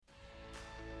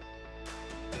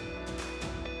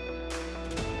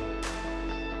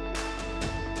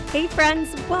Hey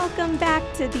friends, welcome back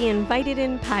to the Invited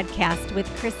In podcast with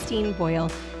Christine Boyle,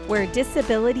 where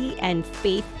disability and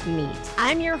faith meet.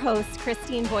 I'm your host,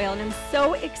 Christine Boyle, and I'm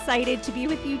so excited to be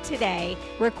with you today,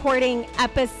 recording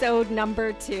episode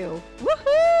number 2.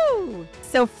 Woohoo!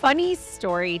 So funny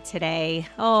story today.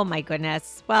 Oh my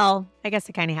goodness. Well, I guess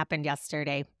it kind of happened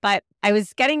yesterday, but I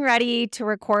was getting ready to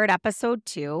record episode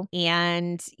 2.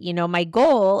 And, my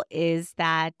goal is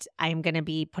that I'm going to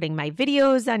be putting my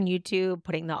videos on YouTube,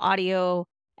 putting the audio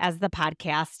as the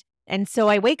podcast. And so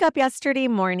I wake up yesterday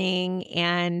morning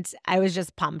and I was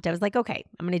just pumped. I was like, okay,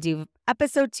 I'm going to do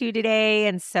episode 2 today.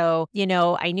 And so,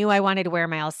 I knew I wanted to wear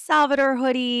my Salvador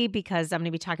hoodie because I'm going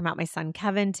to be talking about my son,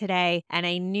 Kevin, today. And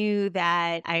I knew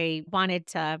that I wanted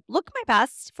to look my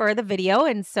best for the video.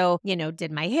 And so,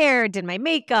 did my hair, did my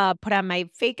makeup, put on my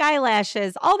fake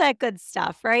eyelashes, all that good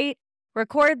stuff, right?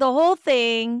 Record the whole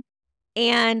thing.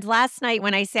 And last night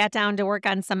when I sat down to work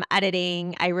on some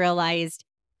editing, I realized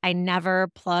I never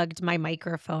plugged my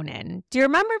microphone in. Do you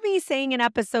remember me saying in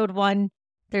episode 1,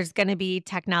 there's going to be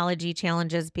technology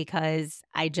challenges because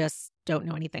I just don't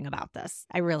know anything about this?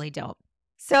 I really don't.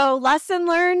 So lesson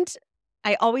learned,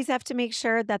 I always have to make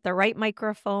sure that the right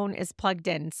microphone is plugged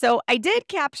in. So I did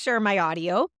capture my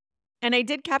audio and I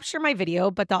did capture my video,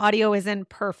 but the audio isn't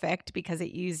perfect because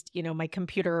it used, my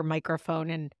computer microphone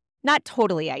and not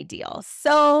totally ideal.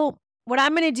 So what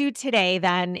I'm going to do today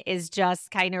then is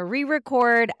just kind of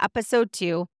re-record episode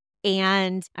 2,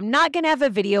 and I'm not going to have a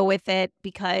video with it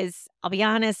because I'll be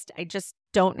honest, I just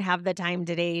don't have the time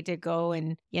today to go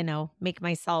and, make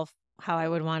myself how I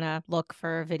would want to look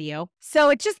for a video. So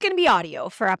it's just going to be audio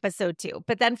for episode 2.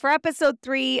 But then for episode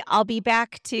 3, I'll be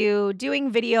back to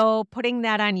doing video, putting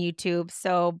that on YouTube.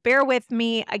 So bear with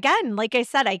me. Again, like I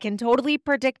said, I can totally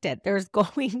predict it. There's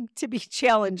going to be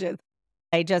challenges.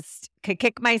 I just could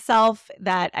kick myself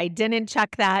that I didn't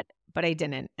check that, but I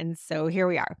didn't. And so here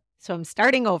we are. So I'm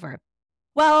starting over.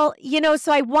 Well,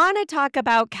 so I want to talk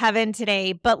about Kevin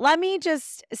today, but let me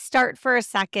just start for a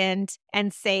second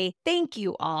and say thank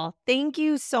you all. Thank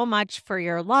you so much for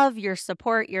your love, your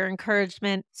support, your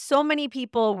encouragement. So many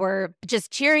people were just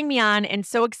cheering me on and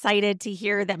so excited to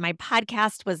hear that my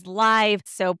podcast was live.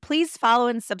 So please follow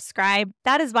and subscribe.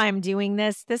 That is why I'm doing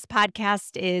this. This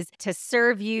podcast is to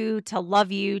serve you, to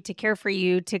love you, to care for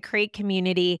you, to create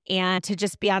community, and to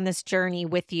just be on this journey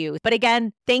with you. But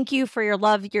again, thank you for your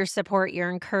love, your support, your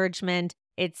encouragement.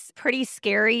 It's pretty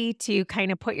scary to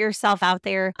kind of put yourself out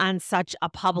there on such a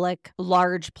public,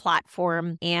 large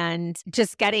platform, and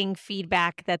just getting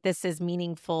feedback that this is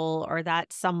meaningful or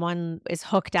that someone is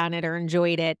hooked on it or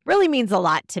enjoyed it really means a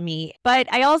lot to me. But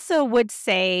I also would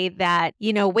say that,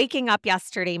 waking up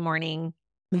yesterday morning,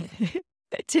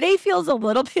 today feels a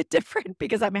little bit different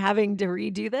because I'm having to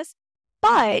redo this.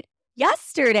 But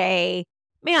yesterday,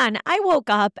 man, I woke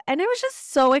up and I was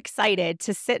just so excited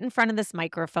to sit in front of this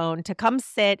microphone, to come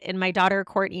sit in my daughter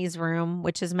Courtney's room,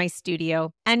 which is my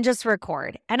studio, and just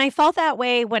record. And I felt that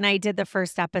way when I did the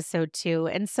first episode too.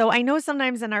 And so I know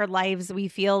sometimes in our lives we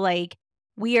feel like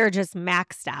we are just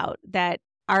maxed out, that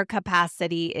our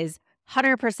capacity is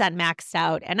 100% maxed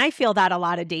out. And I feel that a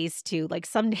lot of days too. Like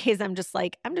some days I'm just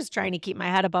trying to keep my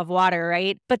head above water,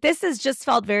 right? But this has just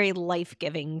felt very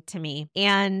life-giving to me.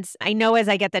 And I know as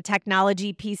I get the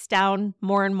technology piece down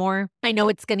more and more, I know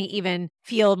it's going to even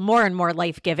feel more and more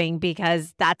life-giving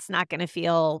because that's not going to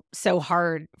feel so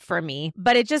hard for me.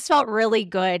 But it just felt really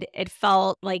good. It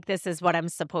felt like this is what I'm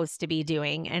supposed to be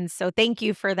doing. And so thank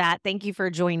you for that. Thank you for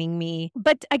joining me.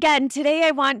 But again, today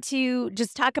I want to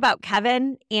just talk about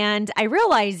Kevin. And I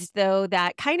realized, though,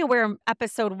 that kind of where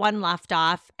episode 1 left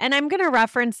off, and I'm going to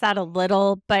reference that a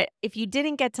little, but if you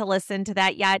didn't get to listen to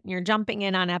that yet and you're jumping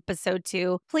in on episode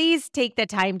 2, please take the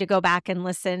time to go back and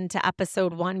listen to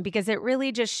episode 1 because it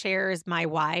really just shares my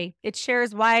why. It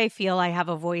shares why I feel I have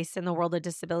a voice in the world of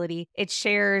disability. It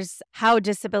shares how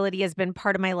disability has been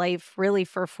part of my life really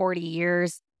for 40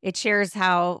 years. It shares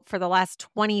how for the last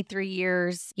 23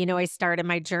 years, I started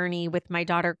my journey with my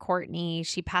daughter, Courtney.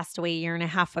 She passed away a year and a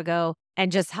half ago. And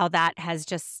just how that has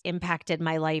just impacted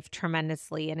my life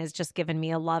tremendously and has just given me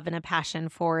a love and a passion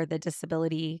for the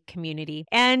disability community.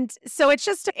 And so it's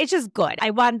just good.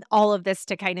 I want all of this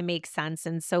to kind of make sense.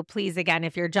 And so please, again,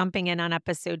 if you're jumping in on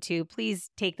episode 2, please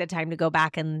take the time to go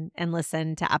back and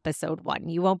listen to episode 1.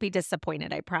 You won't be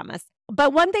disappointed, I promise.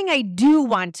 But one thing I do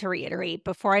want to reiterate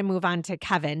before I move on to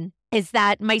Kevin is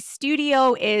that my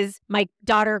studio is my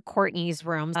daughter Courtney's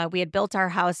room. We had built our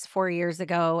house 4 years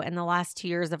ago, and the last 2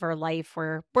 years of her life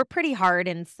were pretty hard.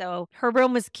 And so her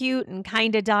room was cute and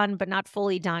kind of done, but not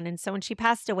fully done. And so when she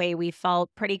passed away, we felt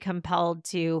pretty compelled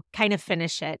to kind of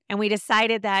finish it. And we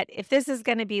decided that if this is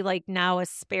going to be like now a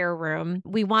spare room,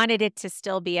 we wanted it to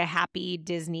still be a happy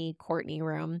Disney Courtney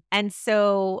room. And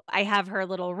so I have her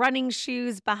little running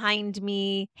shoes behind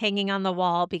me hanging on the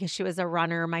wall because she was a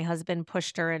runner. My husband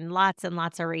pushed her in lots and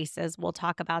lots of races. We'll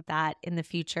talk about that in the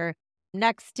future.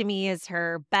 Next to me is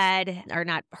her bed, or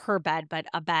not her bed, but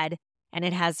a bed. And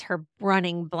it has her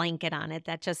running blanket on it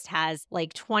that just has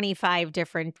like 25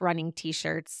 different running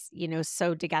t-shirts,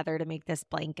 sewed together to make this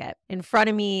blanket. In front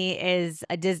of me is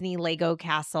a Disney Lego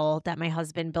castle that my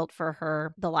husband built for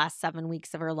her the last 7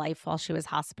 weeks of her life while she was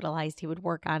hospitalized. He would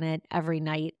work on it every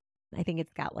night. I think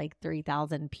it's got like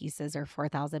 3,000 pieces or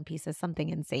 4,000 pieces, something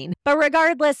insane. But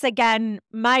regardless, again,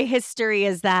 my history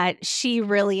is that she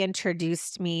really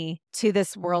introduced me to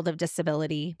this world of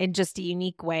disability in just a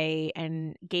unique way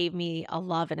and gave me a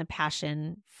love and a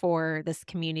passion for this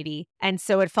community. And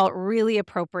so it felt really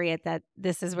appropriate that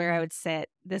this is where I would sit.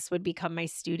 This would become my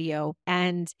studio.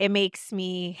 And it makes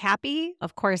me happy.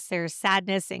 Of course, there's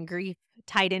sadness and grief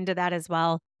tied into that as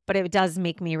well. But it does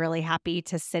make me really happy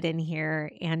to sit in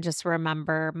here and just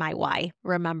remember my why,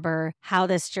 remember how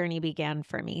this journey began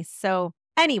for me. So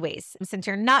anyways, since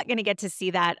you're not going to get to see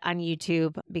that on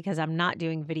YouTube because I'm not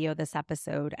doing video this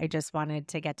episode, I just wanted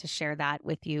to get to share that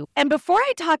with you. And before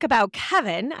I talk about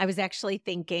Kevin, I was actually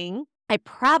thinking I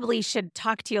probably should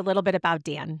talk to you a little bit about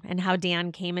Dan and how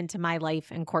Dan came into my life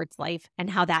and Court's life and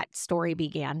how that story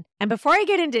began. And before I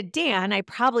get into Dan, I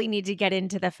probably need to get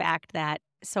into the fact that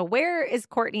so where is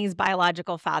Courtney's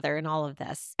biological father in all of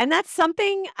this? And that's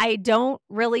something I don't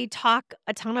really talk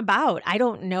a ton about. I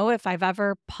don't know if I've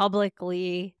ever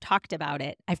publicly talked about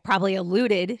it. I've probably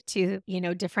alluded to,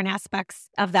 different aspects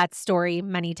of that story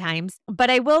many times. But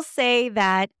I will say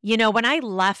that, when I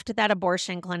left that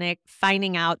abortion clinic,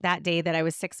 finding out that day that I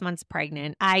was 6 months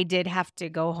pregnant, I did have to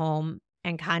go home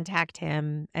and contact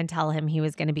him and tell him he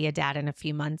was going to be a dad in a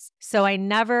few months. So I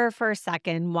never for a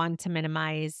second want to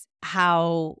minimize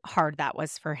how hard that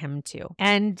was for him too.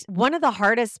 And one of the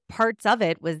hardest parts of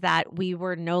it was that we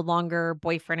were no longer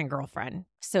boyfriend and girlfriend.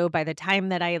 So by the time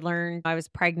that I learned I was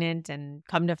pregnant and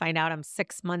come to find out I'm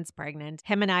 6 months pregnant,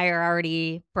 him and I are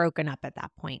already broken up at that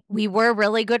point. We were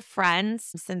really good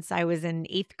friends since I was in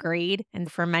 8th grade.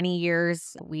 And for many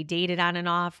years, we dated on and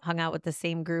off, hung out with the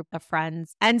same group of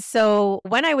friends. And so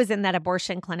when I was in that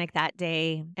abortion clinic that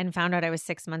day and found out I was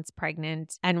 6 months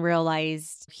pregnant and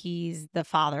realized he's the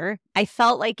father, I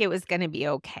felt like it was going to be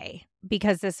okay.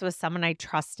 Because this was someone I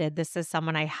trusted. This is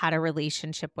someone I had a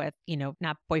relationship with,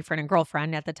 not boyfriend and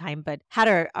girlfriend at the time, but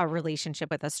had a relationship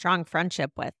with, a strong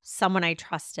friendship with, someone I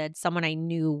trusted, someone I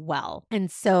knew well. And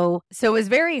so it was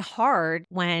very hard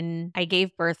when I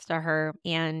gave birth to her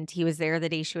and he was there the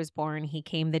day she was born. He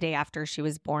came the day after she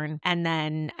was born. And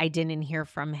then I didn't hear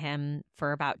from him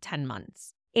for about 10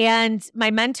 months. And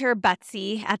my mentor,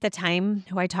 Betsy, at the time,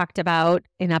 who I talked about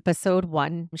in episode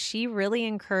 1, she really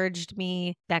encouraged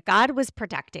me that God was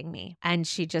protecting me. And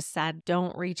she just said,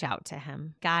 don't reach out to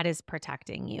him. God is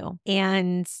protecting you.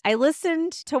 And I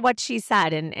listened to what she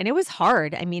said, and it was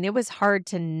hard. I mean, it was hard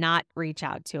to not reach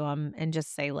out to him and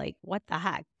just say, like, what the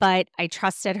heck? But I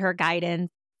trusted her guidance.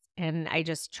 And I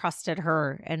just trusted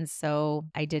her. And so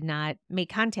I did not make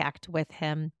contact with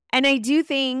him. And I do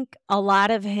think a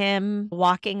lot of him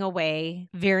walking away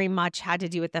very much had to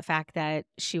do with the fact that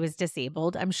she was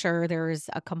disabled. I'm sure there's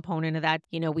a component of that.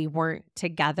 We weren't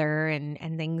together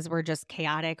and things were just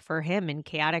chaotic for him and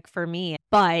chaotic for me.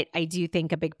 But I do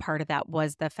think a big part of that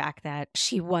was the fact that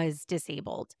she was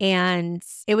disabled. And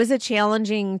it was a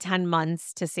challenging 10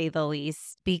 months, to say the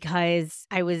least, because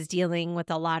I was dealing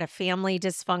with a lot of family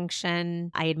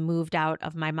dysfunction. I had moved out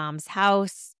of my mom's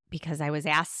house because I was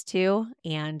asked to,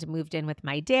 and moved in with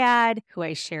my dad, who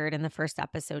I shared in the first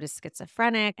episode is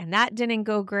schizophrenic, and that didn't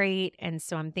go great. And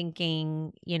so I'm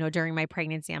thinking, during my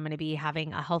pregnancy, I'm going to be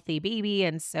having a healthy baby.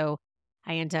 And so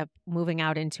I end up moving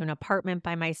out into an apartment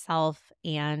by myself.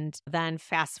 And then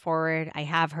fast forward, I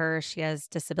have her, she has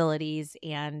disabilities,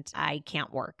 and I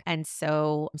can't work. And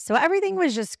so everything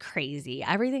was just crazy.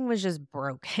 Everything was just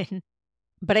broken.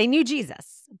 But I knew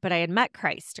Jesus, but I had met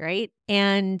Christ, right?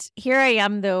 And here I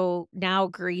am, though, now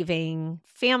grieving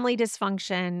family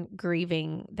dysfunction,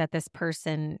 grieving that this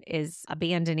person is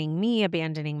abandoning me,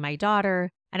 abandoning my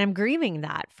daughter. And I'm grieving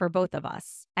that for both of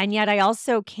us. And yet I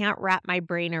also can't wrap my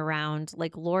brain around,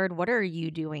 like, Lord, what are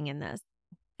you doing in this?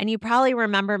 And you probably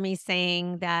remember me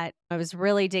saying that I was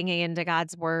really digging into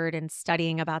God's word and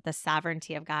studying about the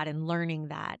sovereignty of God and learning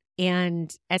that.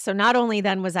 And so not only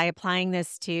then was I applying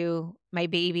this to my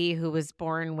baby who was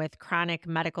born with chronic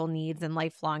medical needs and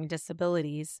lifelong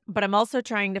disabilities, but I'm also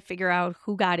trying to figure out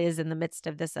who God is in the midst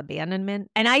of this abandonment.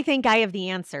 And I think I have the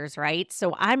answers, right?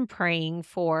 So I'm praying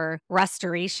for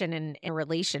restoration in a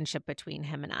relationship between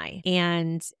him and I,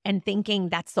 and thinking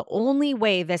that's the only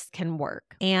way this can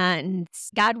work. And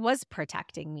God was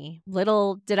protecting me.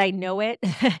 Little did I know it.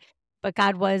 But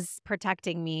God was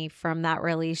protecting me from that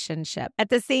relationship. At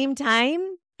the same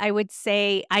time, I would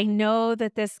say I know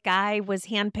that this guy was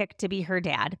handpicked to be her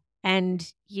dad.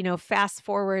 And, fast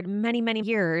forward many, many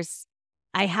years,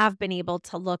 I have been able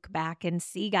to look back and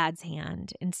see God's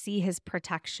hand and see his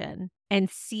protection and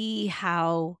see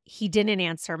how he didn't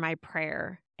answer my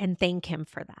prayer and thank him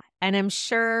for that. And I'm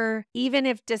sure even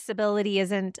if disability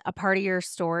isn't a part of your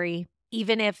story,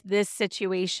 even if this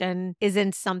situation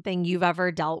isn't something you've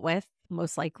ever dealt with,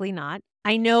 most likely not,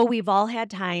 I know we've all had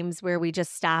times where we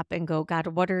just stop and go, God,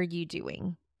 what are you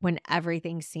doing when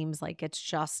everything seems like it's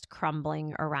just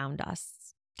crumbling around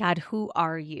us? God, who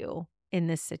are you in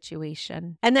this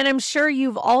situation? And then I'm sure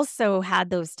you've also had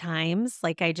those times,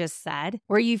 like I just said,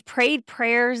 where you've prayed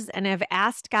prayers and have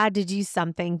asked God to do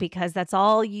something because that's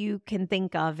all you can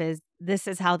think of is, this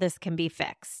is how this can be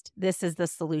fixed. This is the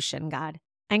solution, God.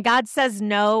 And God says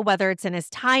no, whether it's in his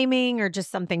timing or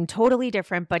just something totally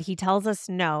different, but he tells us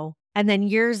no. And then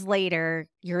years later,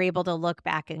 you're able to look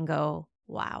back and go,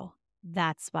 wow,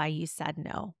 that's why you said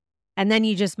no. And then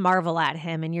you just marvel at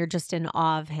him and you're just in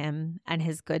awe of him and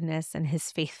his goodness and his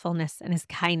faithfulness and his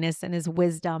kindness and his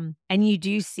wisdom. And you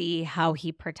do see how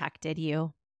he protected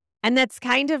you. And that's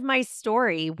kind of my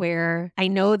story, where I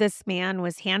know this man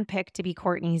was handpicked to be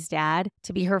Courtney's dad,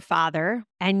 to be her father.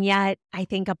 And yet I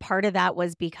think a part of that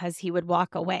was because he would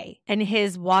walk away, and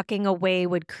his walking away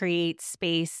would create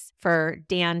space for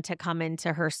Dan to come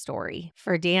into her story,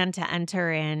 for Dan to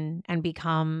enter in and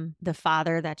become the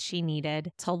father that she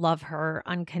needed to love her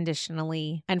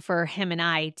unconditionally, and for him and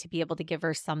I to be able to give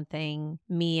her something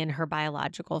me and her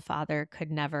biological father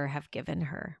could never have given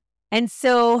her. And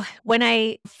so when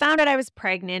I found out I was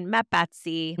pregnant, met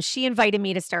Betsy, she invited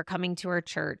me to start coming to her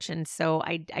church. And so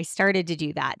I started to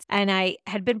do that. And I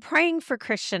had been praying for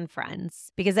Christian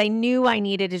friends because I knew I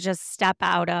needed to just step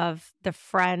out of the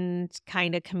friend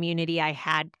kind of community I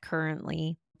had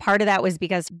currently. Part of that was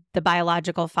because the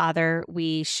biological father,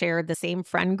 we shared the same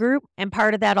friend group. And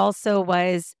part of that also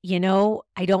was, I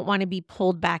don't want to be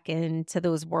pulled back into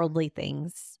those worldly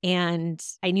things. And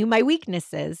I knew my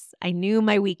weaknesses.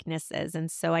 And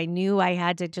so I knew I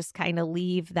had to just kind of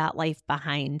leave that life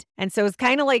behind. And so it was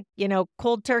kind of like,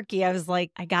 cold turkey. I was like,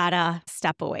 I gotta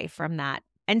step away from that.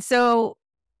 And so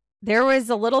there was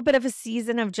a little bit of a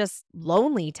season of just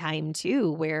lonely time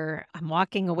too, where I'm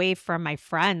walking away from my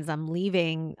friends. I'm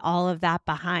leaving all of that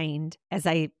behind as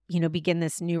I, begin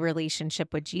this new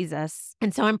relationship with Jesus.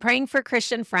 And so I'm praying for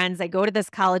Christian friends. I go to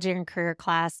this college and career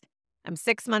class. I'm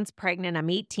 6 months pregnant. I'm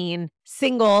 18,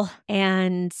 single,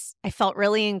 and I felt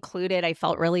really included. I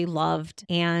felt really loved.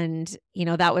 And,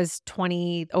 that was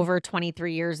over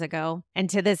 23 years ago. And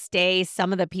to this day,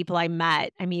 some of the people I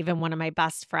met, even one of my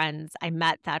best friends, I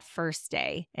met that first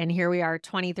day. And here we are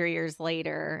 23 years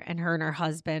later, and her and her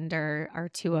husband are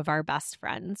two of our best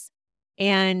friends.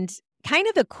 And kind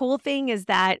of the cool thing is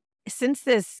that since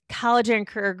this college and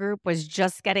career group was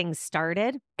just getting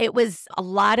started, it was a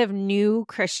lot of new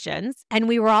Christians, and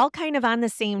we were all kind of on the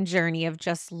same journey of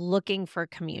just looking for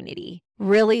community,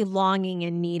 really longing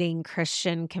and needing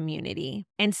Christian community.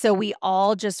 And so we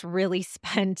all just really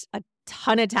spent a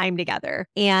ton of time together.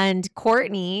 And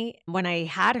Courtney, when I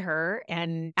had her,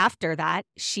 and after that,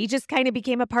 she just kind of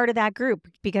became a part of that group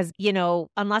because,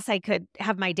 unless I could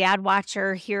have my dad watch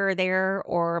her here or there,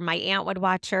 or my aunt would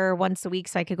watch her once a week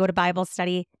so I could go to Bible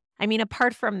study.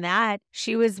 Apart from that,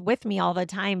 she was with me all the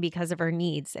time because of her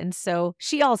needs. And so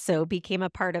she also became a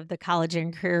part of the college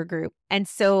and career group. And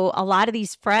so a lot of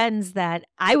these friends that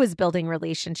I was building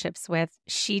relationships with,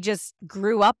 she just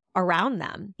grew up around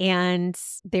them, and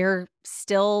they're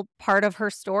still part of her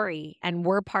story and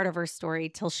were part of her story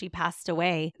till she passed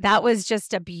away. That was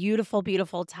just a beautiful,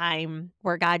 beautiful time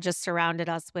where God just surrounded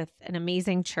us with an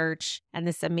amazing church and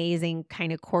this amazing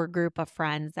kind of core group of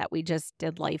friends that we just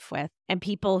did life with, and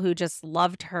people who just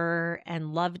loved her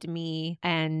and loved me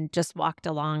and just walked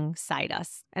alongside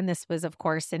us. And this was, of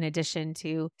course, in addition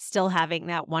to still having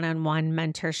that one-on-one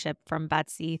mentorship from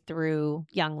Betsy through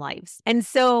Young Lives. And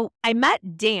so I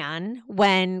met Dan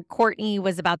when Courtney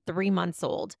was about 3 months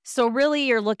old. So really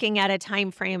you're looking at a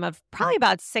time frame of probably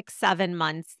about 6-7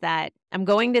 months that I'm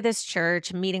going to this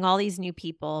church, meeting all these new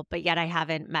people, but yet I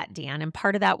haven't met Dan. And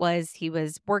part of that was he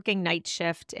was working night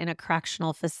shift in a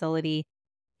correctional facility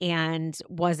and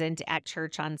wasn't at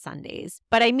church on Sundays.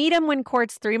 But I meet him when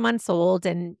Court's 3 months old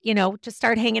and, just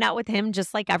start hanging out with him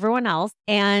just like everyone else.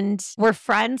 And we're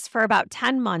friends for about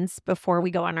 10 months before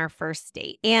we go on our first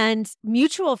date. And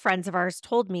mutual friends of ours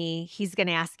told me he's going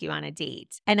to ask you on a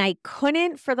date. And I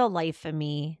couldn't for the life of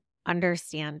me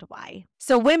understand why.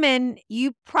 So women,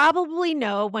 you probably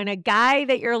know when a guy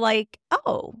that you're like,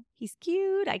 oh, he's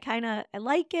cute, I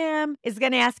like him, is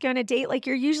going to ask you on a date, like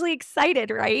you're usually excited,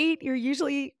 right? You're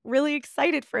usually really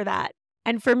excited for that.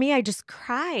 And for me, I just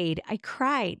cried. I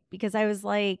cried because I was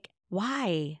like,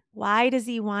 why? Why does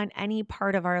he want any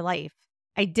part of our life?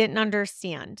 I didn't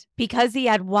understand because he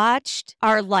had watched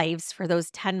our lives for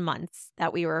those 10 months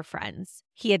that we were friends.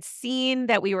 He had seen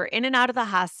that we were in and out of the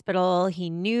hospital. He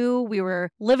knew we were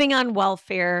living on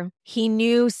welfare. He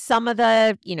knew some of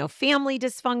the, family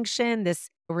dysfunction, this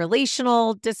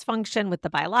relational dysfunction with the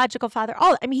biological father.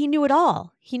 He knew it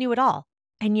all. He knew it all.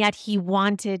 And yet he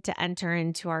wanted to enter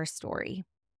into our story.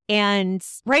 And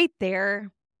right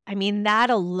there, that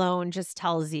alone just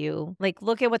tells you,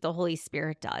 look at what the Holy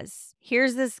Spirit does.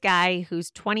 Here's this guy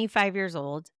who's 25 years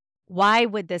old. Why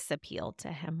would this appeal to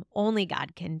him? Only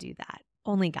God can do that.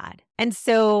 Only God. And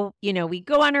so, we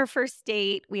go on our first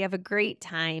date. We have a great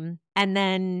time. And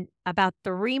then about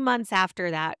 3 months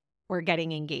after that, we're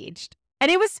getting engaged.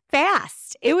 And it was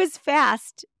fast. It was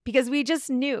fast because we just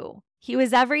knew he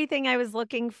was everything I was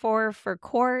looking for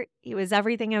Court. He was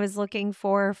everything I was looking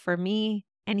for me.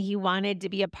 And he wanted to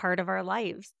be a part of our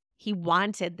lives. He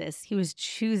wanted this. He was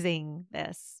choosing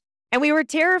this. And we were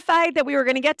terrified that we were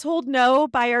going to get told no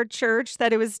by our church,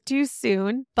 that it was too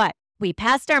soon. But we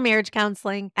passed our marriage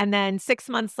counseling. And then 6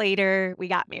 months later, we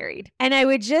got married. And I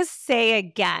would just say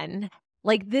again,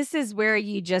 this is where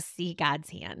you just see God's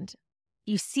hand.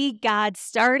 You see God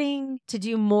starting to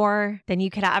do more than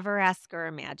you could ever ask or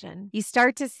imagine. You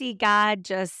start to see God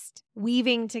just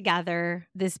weaving together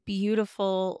this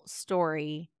beautiful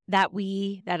story that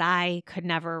I could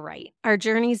never write. Our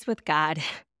journeys with God,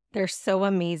 they're so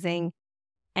amazing,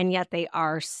 and yet they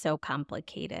are so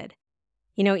complicated.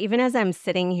 Even as I'm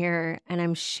sitting here and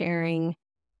I'm sharing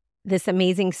this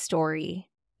amazing story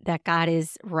that God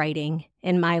is writing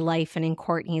in my life and in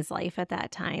Courtney's life at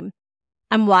that time,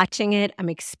 I'm watching it, I'm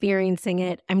experiencing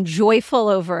it, I'm joyful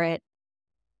over it,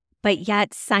 but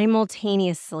yet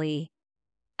simultaneously,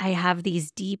 I have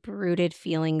these deep-rooted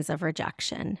feelings of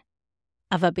rejection,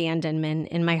 of abandonment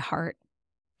in my heart.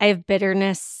 I have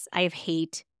bitterness, I have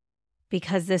hate,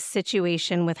 because this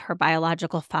situation with her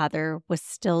biological father was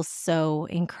still so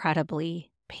incredibly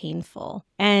painful.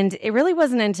 And it really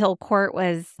wasn't until Court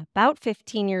was about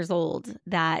 15 years old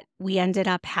that we ended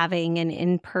up having an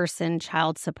in-person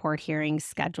child support hearing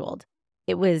scheduled.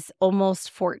 It was almost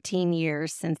 14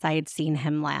 years since I had seen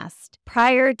him last.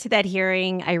 Prior to that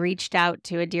hearing, I reached out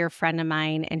to a dear friend of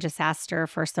mine and just asked her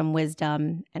for some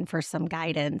wisdom and for some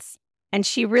guidance. And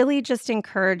she really just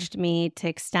encouraged me to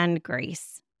extend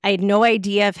grace. I had no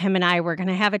idea if him and I were going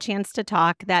to have a chance to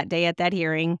talk that day at that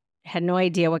hearing. Had no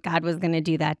idea what God was going to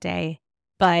do that day.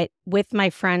 But with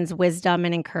my friend's wisdom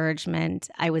and encouragement,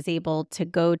 I was able to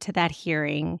go to that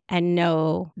hearing and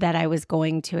know that I was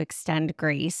going to extend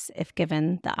grace if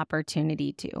given the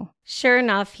opportunity to. Sure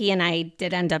enough, he and I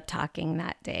did end up talking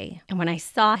that day. And when I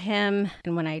saw him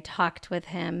and when I talked with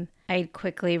him, I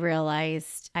quickly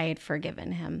realized I had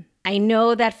forgiven him. I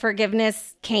know that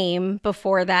forgiveness came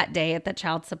before that day at the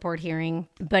child support hearing,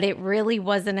 but it really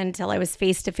wasn't until I was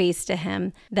face to face to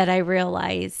him that I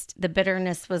realized the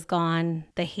bitterness was gone,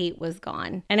 the hate was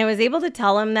gone. And I was able to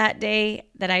tell him that day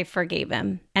that I forgave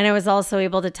him. And I was also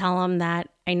able to tell him that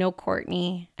I know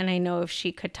Courtney, and I know if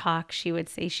she could talk, she would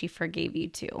say she forgave you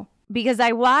too. Because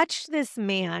I watched this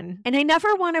man, and I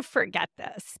never want to forget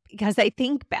this, because I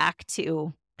think back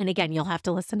to, and again, you'll have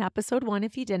to listen to episode 1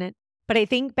 if you didn't, but I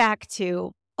think back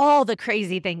to all the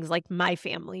crazy things like my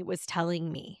family was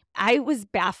telling me. I was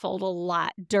baffled a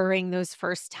lot during those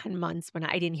first 10 months when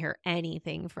I didn't hear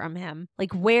anything from him.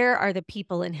 Like, where are the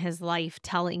people in his life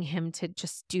telling him to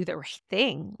just do the right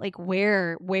thing? Like,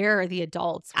 where are the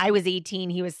adults? I was 18,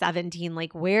 he was 17.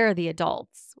 Like, where are the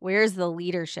adults? Where's the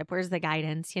leadership? Where's the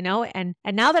guidance, And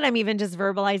now that I'm even just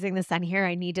verbalizing this on here,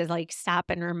 I need to stop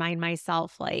and remind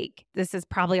myself, this is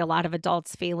probably a lot of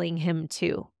adults failing him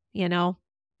too,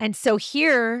 And so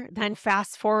here, then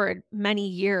fast forward many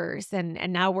years, and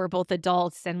now we're both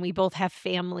adults and we both have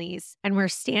families, and we're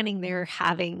standing there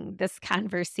having this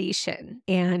conversation.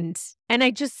 And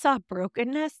I just saw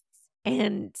brokenness,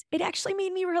 and it actually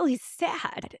made me really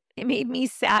sad. It made me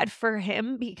sad for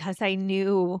him because I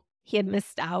knew he had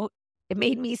missed out. It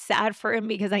made me sad for him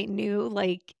because I knew,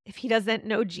 like, if he doesn't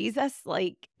know Jesus,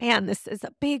 like, man, this is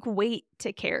a big weight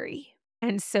to carry.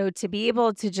 And so to be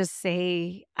able to just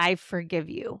say, I forgive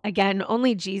you. Again,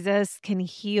 only Jesus can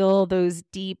heal those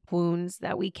deep wounds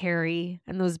that we carry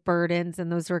and those burdens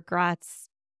and those regrets.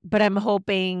 But I'm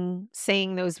hoping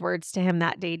saying those words to him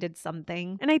that day did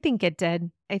something. And I think it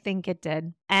did. I think it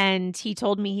did. And he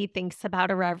told me he thinks about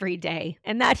her every day.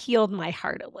 And that healed my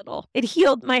heart a little. It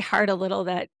healed my heart a little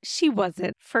that she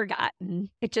wasn't forgotten.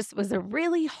 It just was a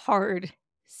really hard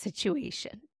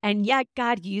situation. And yet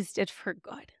God used it for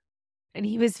good. And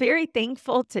he was very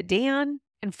thankful to Dan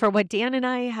and for what Dan and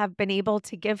I have been able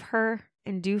to give her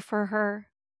and do for her.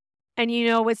 And,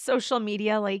 with social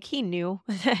media, like he knew,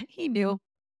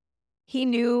 he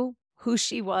knew who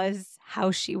she was,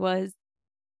 how she was,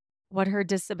 what her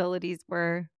disabilities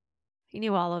were. He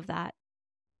knew all of that.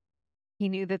 He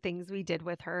knew the things we did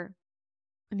with her,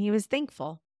 and he was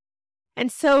thankful.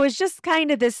 And so it's just kind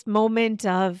of this moment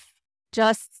of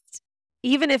just,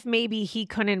 even if maybe he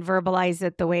couldn't verbalize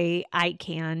it the way I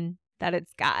can, that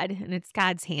it's God and it's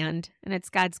God's hand and it's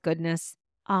God's goodness.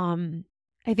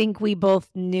 I think we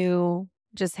both knew,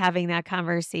 just having that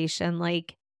conversation,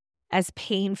 like, as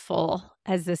painful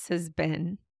as this has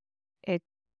been,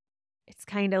 it's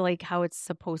kind of like how it's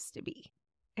supposed to be.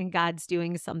 And God's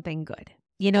doing something good.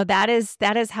 That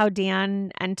is how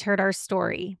Dan entered our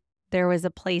story. There was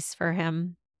a place for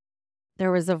him.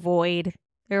 There was a void.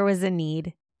 There was a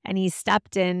need. And he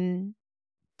stepped in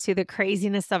to the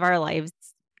craziness of our lives,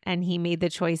 and he made the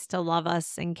choice to love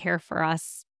us and care for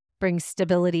us, bring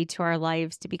stability to our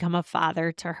lives, to become a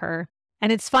father to her.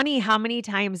 And it's funny how many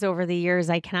times over the years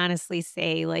I can honestly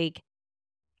say, like,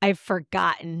 I've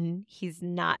forgotten he's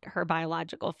not her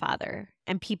biological father.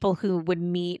 And people who would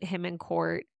meet him in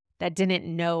court that didn't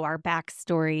know our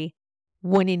backstory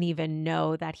wouldn't even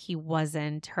know that he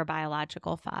wasn't her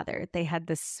biological father. They had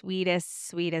the sweetest,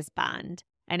 sweetest bond.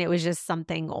 And it was just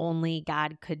something only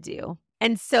God could do.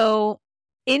 And so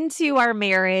into our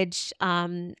marriage, I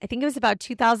think it was about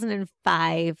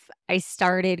 2005, I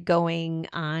started going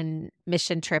on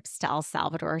mission trips to El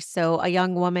Salvador. So a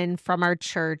young woman from our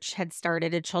church had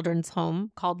started a children's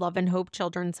home called Love and Hope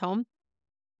Children's Home.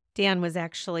 Dan was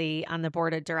actually on the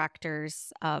board of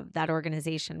directors of that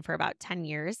organization for about 10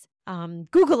 years.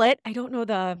 Google it. I don't know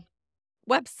the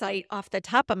website off the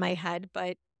top of my head,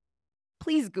 but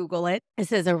please Google it.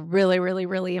 This is a really, really,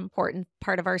 really important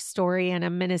part of our story and a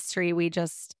ministry we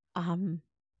just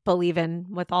believe in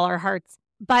with all our hearts.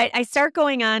 But I start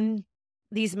going on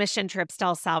these mission trips to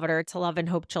El Salvador to Love and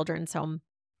Hope Children's Home.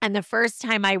 And the first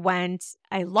time I went,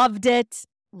 I loved it,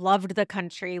 loved the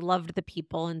country, loved the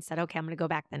people, and said, okay, I'm going to go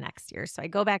back the next year. So I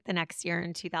go back the next year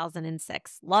in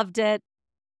 2006. Loved it.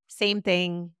 Same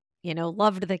thing,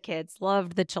 loved the kids,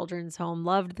 loved the children's home,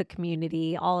 loved the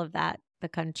community, all of that. The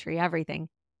country, everything.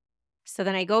 So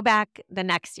then I go back the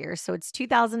next year. So it's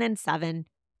 2007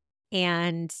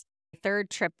 and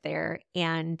third trip there.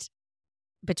 And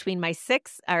between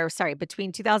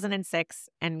 2006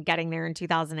 and getting there in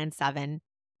 2007,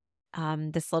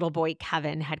 this little boy,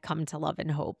 Kevin, had come to Love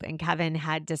and Hope, and Kevin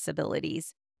had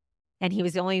disabilities. And he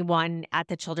was the only one at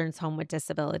the children's home with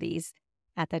disabilities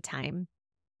at the time.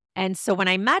 And so when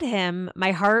I met him,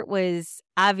 my heart was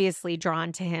obviously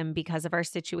drawn to him because of our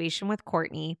situation with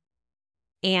Courtney.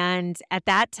 And at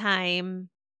that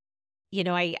time,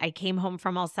 I came home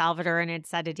from El Salvador and had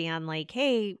said to Dan, like,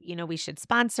 hey, we should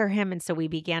sponsor him. And so we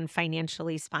began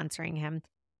financially sponsoring him,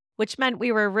 which meant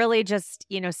we were really just,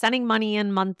 sending money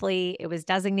in monthly. It was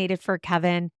designated for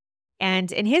Kevin. And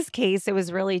in his case, it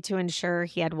was really to ensure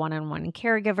he had one-on-one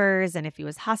caregivers, and if he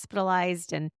was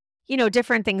hospitalized, and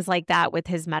different things like that with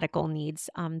his medical needs,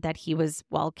 that he was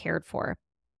well cared for.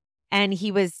 And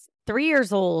he was 3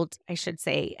 years old, I should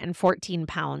say, and 14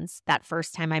 pounds that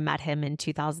first time I met him in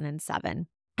 2007.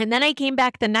 And then I came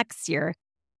back the next year,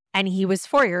 and he was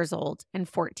 4 years old and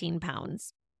 14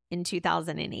 pounds in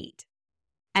 2008.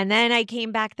 And then I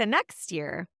came back the next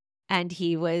year, and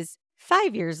he was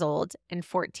 5 years old and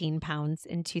 14 pounds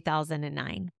in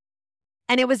 2009.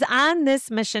 And it was on this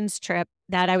missions trip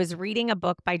that I was reading a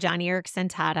book by Johnny Erickson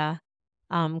Tada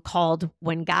called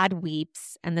When God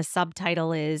Weeps. And the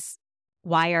subtitle is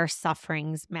Why Our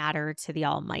Sufferings Matter to the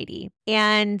Almighty.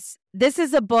 And this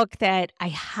is a book that I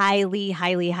highly,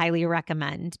 highly, highly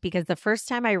recommend, because the first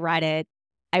time I read it,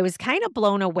 I was kind of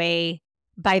blown away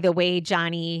by the way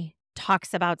Johnny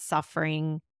talks about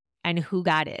suffering and who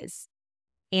God is.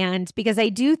 And because I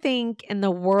do think in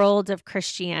the world of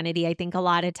Christianity, I think a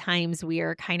lot of times we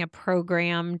are kind of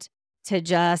programmed to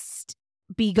just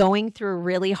be going through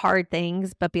really hard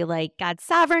things, but be like, God's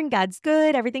sovereign, God's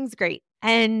good, everything's great.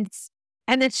 And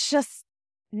it's just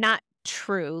not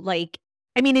true. Like,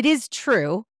 I mean, it is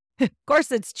true. Of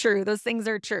course it's true. Those things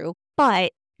are true.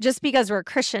 But just because we're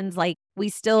Christians, like we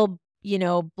still,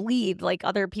 bleed like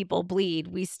other people bleed.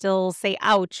 We still say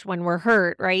ouch when we're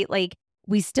hurt, right? Like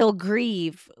we still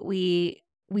grieve. We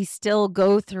still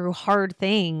go through hard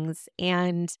things.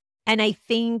 And I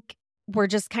think we're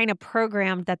just kind of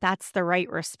programmed that that's the right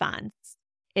response,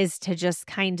 is to just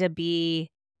kind of be,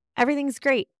 everything's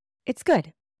great. It's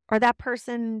good. Or that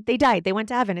person, they died. They went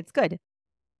to heaven. It's good.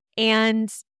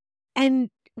 And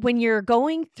when you're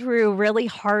going through really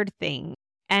hard things,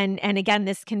 and again,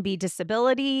 this can be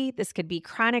disability, this could be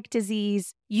chronic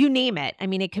disease, you name it. I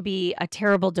mean, it could be a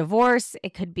terrible divorce.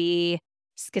 It could be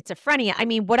schizophrenia. I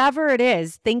mean, whatever it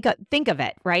is, think of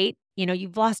it, right?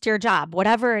 You've lost your job,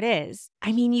 whatever it is.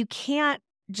 I mean, you can't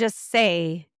just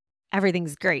say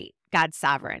everything's great, God's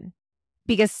sovereign,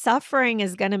 because suffering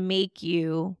is going to make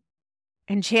you,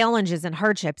 and challenges and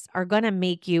hardships are going to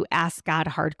make you ask God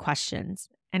hard questions.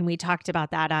 And we talked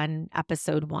about that on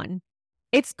episode 1.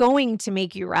 It's going to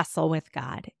make you wrestle with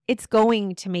God. It's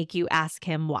going to make you ask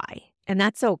him why. And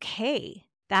that's okay.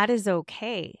 That is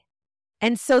okay.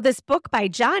 And so this book by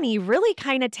Johnny really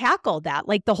kind of tackled that.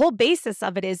 Like the whole basis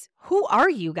of it is, who are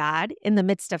you, God, in the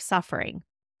midst of suffering?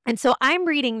 And so I'm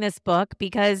reading this book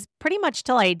because pretty much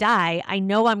till I die, I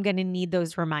know I'm going to need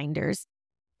those reminders.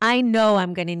 I know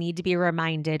I'm going to need to be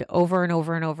reminded over and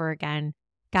over and over again,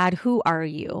 God, who are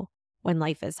you when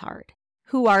life is hard?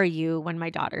 Who are you when my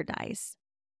daughter dies?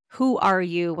 Who are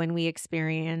you when we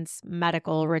experience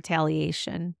medical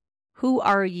retaliation? Who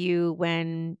are you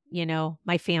when,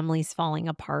 my family's falling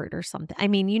apart or something? I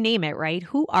mean, you name it, right?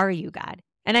 Who are you, God?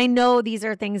 And I know these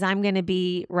are things I'm going to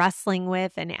be wrestling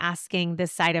with and asking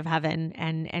this side of heaven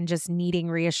and just needing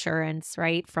reassurance,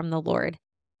 right, from the Lord.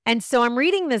 And so I'm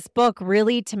reading this book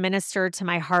really to minister to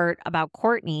my heart about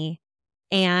Courtney.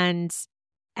 And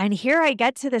here I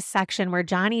get to this section where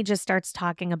Johnny just starts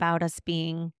talking about us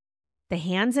being the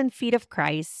hands and feet of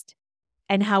Christ,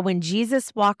 and how when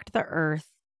Jesus walked the earth,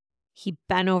 he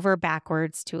bent over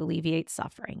backwards to alleviate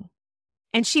suffering.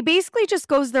 And she basically just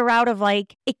goes the route of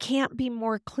like, it can't be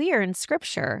more clear in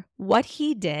scripture what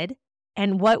he did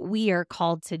and what we are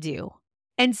called to do.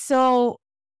 And so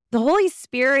the Holy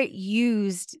Spirit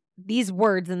used these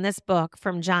words in this book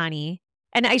from Johnny.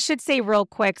 And I should say real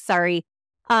quick, sorry,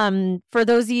 for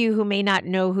those of you who may not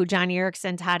know who Joni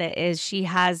Eareckson Tada is, she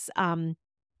has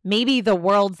maybe the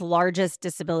world's largest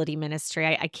disability ministry.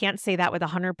 I can't say that with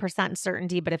 100%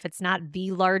 certainty, but if it's not the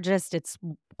largest, it's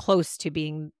close to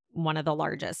being one of the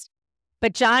largest.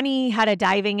 But Johnny had a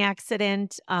diving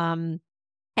accident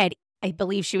at, I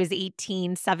believe she was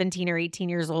 17 or 18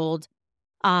 years old,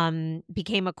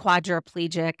 became a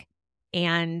quadriplegic.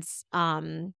 And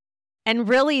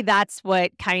really that's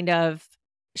what kind of,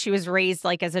 she was raised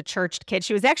like as a church kid.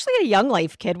 She was actually a Young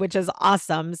Life kid, which is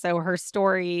awesome. So her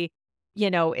story,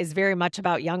 is very much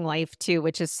about Young Life too,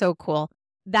 which is so cool.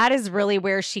 That is really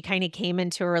where she kind of came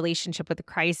into a relationship with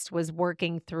Christ, was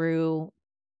working through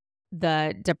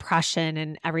the depression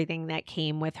and everything that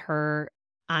came with her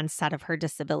onset of her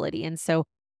disability. And so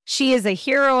she is a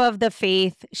hero of the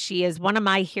faith. She is one of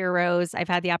my heroes. I've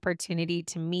had the opportunity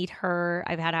to meet her.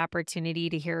 I've had opportunity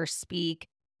to hear her speak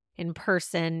in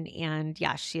person. And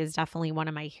yeah, she is definitely one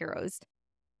of my heroes.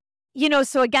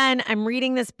 So again, I'm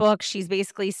reading this book. She's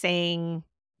basically saying,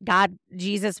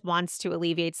 Jesus wants to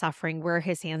alleviate suffering. We're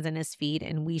his hands and his feet,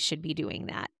 and we should be doing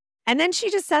that. And then she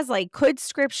just says, like, could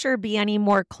scripture be any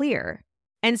more clear?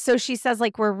 And so she says,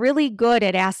 like, we're really good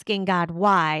at asking God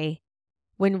why,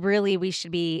 when really we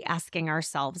should be asking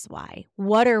ourselves why.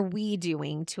 What are we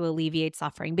doing to alleviate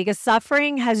suffering? Because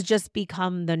suffering has just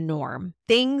become the norm.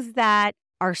 Things that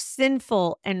are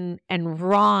sinful and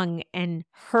wrong and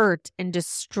hurt and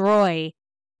destroy,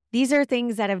 these are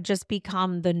things that have just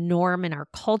become the norm in our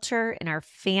culture, in our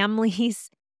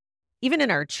families, even in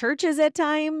our churches at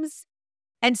times.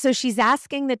 And so she's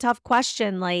asking the tough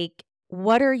question, like,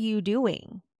 what are you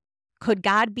doing? Could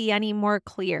God be any more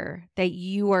clear that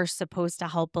you are supposed to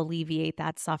help alleviate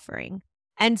that suffering?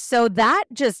 And so that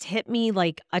just hit me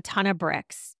like a ton of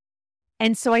bricks.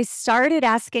 And so I started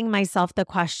asking myself the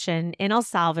question in El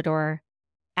Salvador,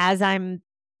 as I'm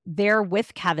there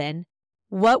with Kevin,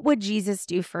 what would Jesus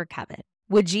do for Kevin?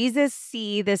 Would Jesus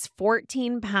see this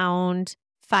 14-pound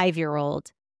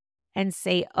 5-year-old and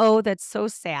say, oh, that's so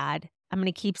sad. I'm going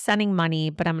to keep sending money,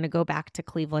 but I'm going to go back to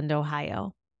Cleveland,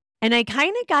 Ohio. And I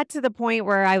kind of got to the point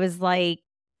where I was like,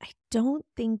 I don't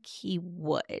think he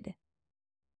would.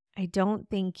 I don't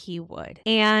think he would.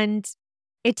 And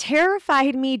it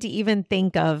terrified me to even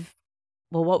think of,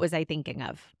 well, what was I thinking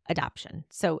of? Adoption.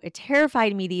 So it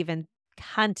terrified me to even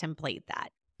contemplate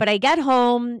that. But I get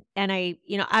home and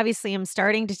obviously I'm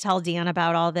starting to tell Dan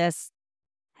about all this.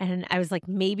 And I was like,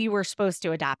 maybe we're supposed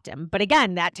to adopt him. But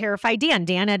again, that terrified Dan.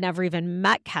 Dan had never even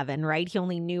met Kevin, right? He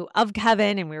only knew of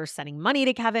Kevin and we were sending money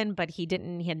to Kevin, but he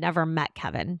had never met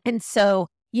Kevin. And so,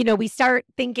 we start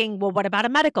thinking, well, what about a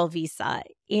medical visa?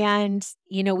 And,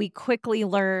 we quickly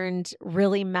learned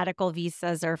really medical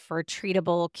visas are for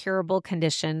treatable, curable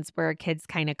conditions where a kid's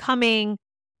kind of coming,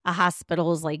 a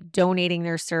hospital's like donating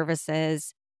their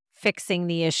services, fixing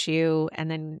the issue,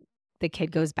 and then the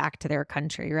kid goes back to their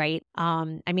country, right?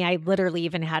 I literally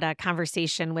even had a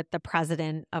conversation with the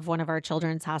president of one of our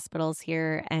children's hospitals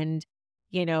here. And,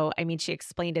 she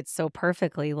explained it so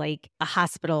perfectly. Like a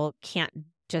hospital can't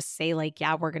just say like,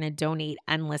 yeah, we're going to donate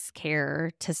endless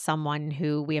care to someone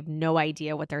who we have no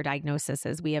idea what their diagnosis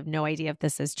is. We have no idea if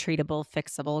this is treatable,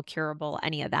 fixable, curable,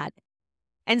 any of that.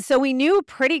 And so we knew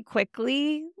pretty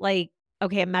quickly, like,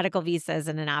 okay, a medical visa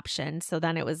isn't an option. So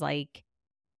then it was like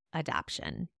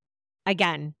adoption.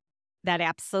 Again, that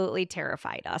absolutely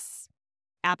terrified us.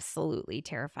 Absolutely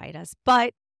terrified us.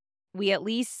 But we at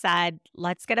least said,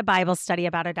 let's get a Bible study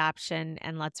about adoption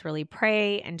and let's really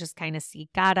pray and just kind of seek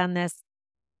God on this.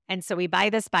 And so we buy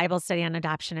this Bible study on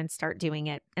adoption and start doing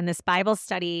it. And this Bible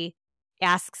study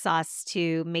asks us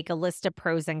to make a list of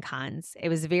pros and cons. It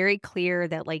was very clear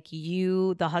that like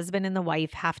you, the husband and the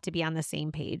wife, have to be on the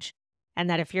same page. And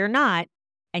that if you're not,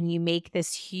 and you make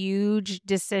this huge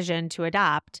decision to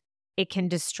adopt, it can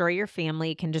destroy your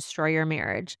family, it can destroy your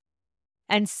marriage.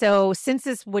 And so since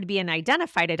this would be an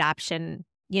identified adoption,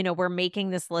 we're making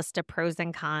this list of pros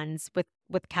and cons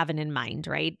with Kevin in mind,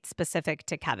 right? Specific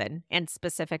to Kevin and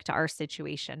specific to our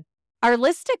situation. Our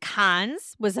list of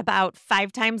cons was about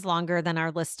 5 times longer than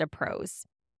our list of pros.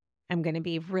 I'm going to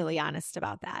be really honest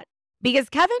about that because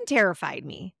Kevin terrified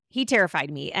me. He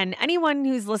terrified me. And anyone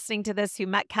who's listening to this who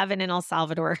met Kevin in El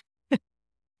Salvador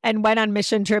and went on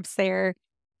mission trips there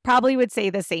probably would say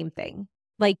the same thing.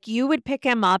 Like you would pick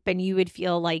him up and you would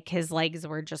feel like his legs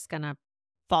were just going to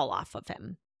fall off of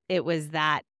him. It was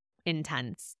that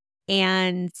intense.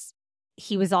 And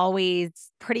he was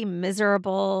always pretty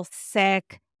miserable,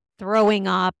 sick, throwing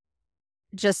up,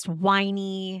 just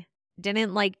whiny,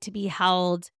 didn't like to be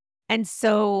held. And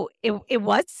so it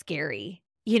was scary.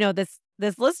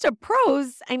 This list of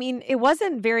pros, it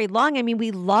wasn't very long.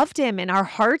 We loved him and our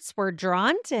hearts were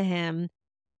drawn to him.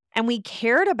 And we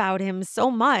cared about him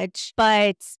so much,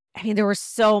 but there was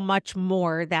so much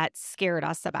more that scared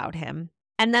us about him.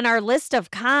 And then our list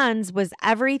of cons was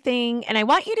everything. And I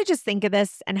want you to just think of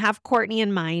this and have Courtney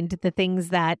in mind, the things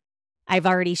that I've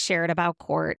already shared about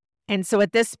Court. And so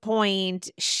at this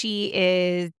point,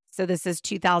 this is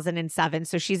 2007.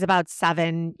 So she's about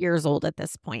 7 years old at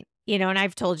this point. And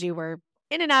I've told you we're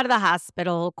in and out of the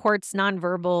hospital, Court's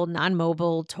nonverbal,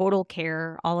 non-mobile, total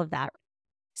care, all of that.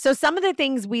 So some of the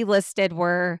things we listed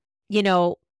were,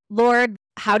 Lord,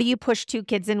 how do you push 2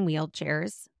 kids in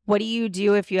wheelchairs? What do you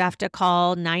do if you have to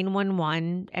call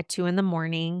 911 at 2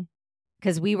 a.m?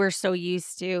 Because we were so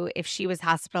used to if she was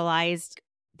hospitalized,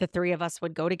 the 3 of us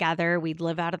would go together. We'd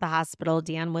live out of the hospital.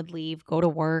 Dan would leave, go to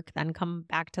work, then come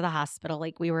back to the hospital.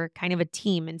 Like we were kind of a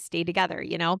team and stay together,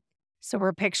 So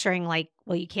we're picturing like,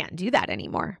 well, you can't do that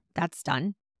anymore. That's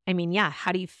done.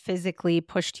 How do you physically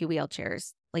push 2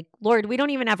 wheelchairs? Like, Lord, we don't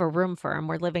even have a room for him.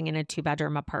 We're living in a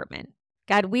 2-bedroom apartment.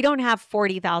 God, we don't have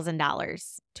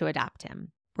 $40,000 to adopt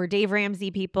him. We're Dave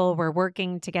Ramsey people. We're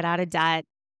working to get out of debt.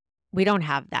 We don't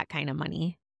have that kind of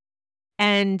money.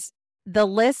 And the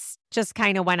list just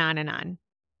kind of went on and on.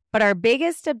 But our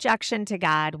biggest objection to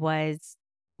God was,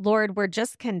 Lord, we're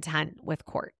just content with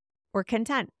Court. We're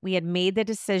content. We had made the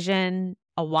decision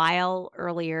a while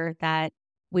earlier that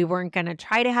we weren't going to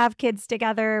try to have kids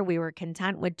together. We were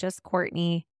content with just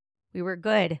Courtney. We were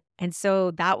good. And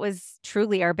so that was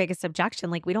truly our biggest objection.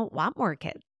 Like, we don't want more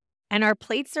kids. And our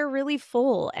plates are really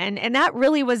full. And that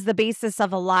really was the basis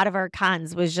of a lot of our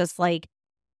cons, was just like,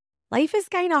 life is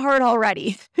kind of hard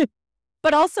already.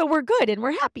 But also we're good and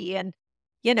we're happy. And,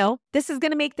 this is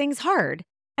going to make things hard.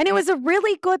 And it was a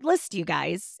really good list, you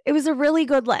guys. It was a really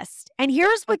good list. And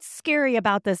here's what's scary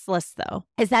about this list, though,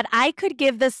 is that I could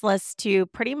give this list to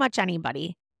pretty much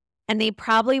anybody, and they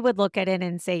probably would look at it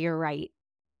and say, you're right.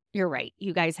 You're right.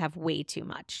 You guys have way too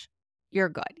much. You're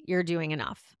good. You're doing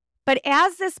enough. But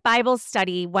as this Bible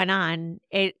study went on,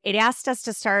 it asked us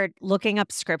to start looking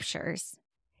up scriptures.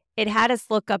 It had us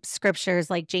look up scriptures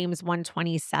like James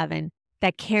 1:27,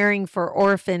 that caring for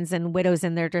orphans and widows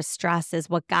in their distress is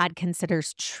what God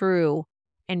considers true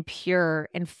and pure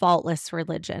and faultless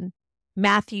religion.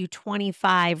 Matthew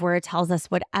 25, where it tells us,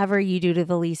 whatever you do to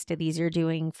the least of these, you're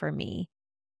doing for me.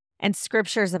 And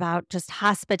scriptures about just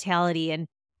hospitality, and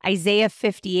Isaiah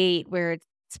 58, where it's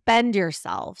spend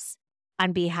yourselves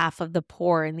on behalf of the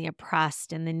poor and the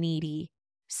oppressed and the needy.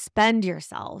 Spend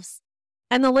yourselves.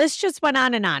 And the list just went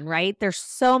on and on, right? There's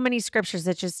so many scriptures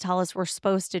that just tell us we're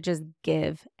supposed to just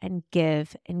give and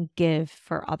give and give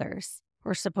for others.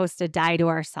 We're supposed to die to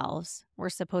ourselves. We're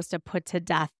supposed to put to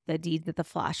death the deeds of the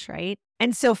flesh, right?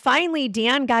 And so finally,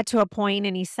 Dan got to a point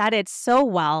and he said it so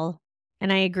well,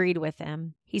 and I agreed with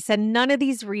him. He said, none of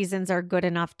these reasons are good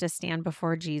enough to stand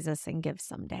before Jesus and give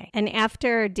someday. And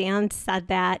after Dan said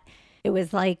that, it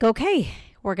was like, okay,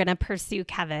 we're going to pursue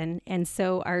Kevin. And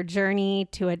so our journey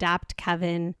to adopt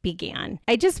Kevin began.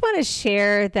 I just want to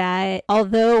share that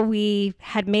although we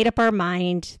had made up our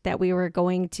mind that we were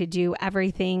going to do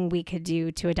everything we could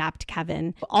do to adopt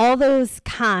Kevin, all those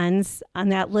cons on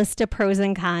that list of pros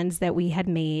and cons that we had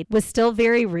made was still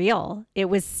very real. It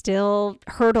was still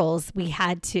hurdles we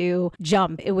had to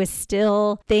jump. It was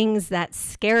still things that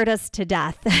scared us to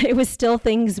death. It was still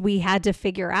things we had to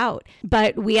figure out.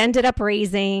 But we ended up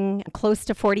raising close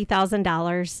to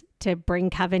 $40,000 to bring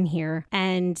Kevin here.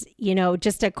 And,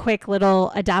 just a quick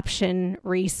little adoption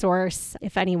resource,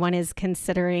 if anyone is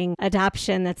considering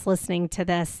adoption that's listening to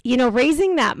this,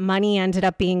 raising that money ended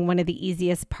up being one of the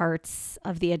easiest parts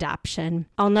of the adoption.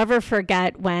 I'll never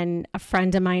forget when a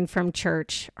friend of mine from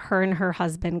church, her and her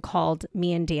husband called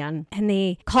me and Dan, and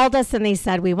they called us and they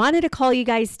said, we wanted to call you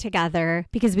guys together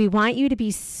because we want you to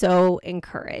be so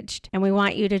encouraged. And we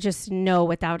want you to just know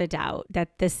without a doubt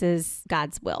that this is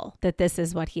God's will, that this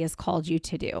is what he has called you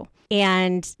to do.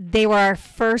 And they were our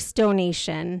first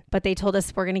donation, but they told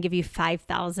us we're going to give you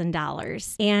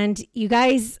 $5,000. And you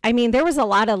guys, there was a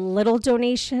lot of little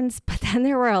donations, but then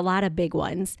there were a lot of big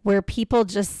ones where people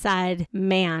just said,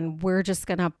 man, we're just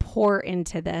going to pour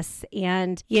into this.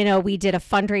 And, we did a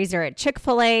fundraiser at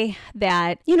Chick-fil-A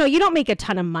that, you don't make a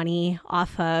ton of money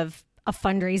off of a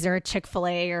fundraiser at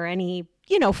Chick-fil-A or any,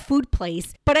 food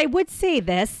place. But I would say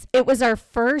this, it was our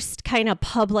first kind of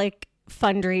public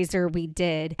fundraiser we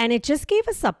did. And it just gave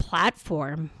us a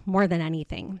platform more than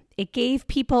anything. It gave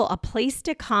people a place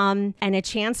to come and a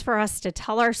chance for us to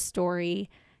tell our story,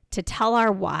 to tell our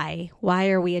why. Why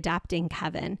are we adopting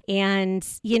Kevin? And,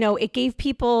 it gave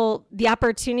people the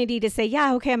opportunity to say,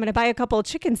 yeah, okay, I'm going to buy a couple of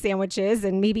chicken sandwiches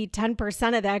and maybe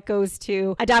 10% of that goes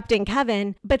to adopting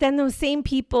Kevin. But then those same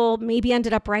people maybe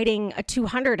ended up writing a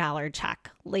 $200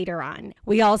 check later on.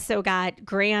 We also got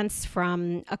grants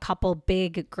from a couple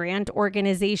big grant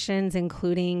organizations,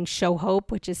 including Show Hope,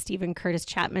 which is Stephen Curtis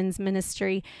Chapman's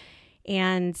ministry.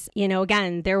 And,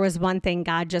 again, there was one thing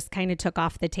God just kind of took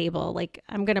off the table. Like,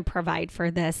 I'm going to provide for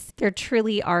this. There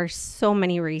truly are so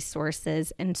many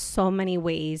resources and so many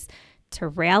ways to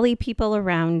rally people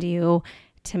around you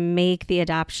to make the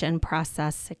adoption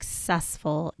process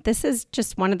successful. This is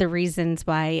just one of the reasons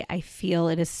why I feel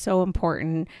it is so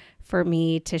important for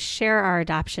me to share our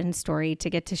adoption story, to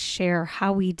get to share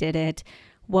how we did it,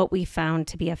 what we found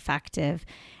to be effective.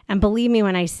 And believe me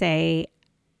when I say,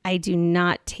 I do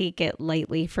not take it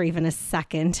lightly for even a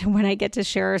second when I get to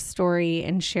share a story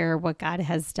and share what God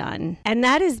has done. And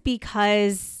that is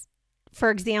because,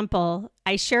 for example,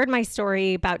 I shared my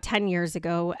story about 10 years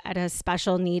ago at a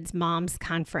special needs moms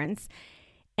conference.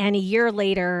 And a year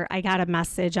later, I got a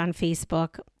message on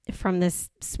Facebook from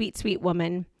this sweet, sweet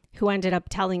woman who ended up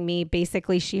telling me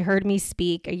basically she heard me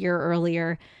speak a year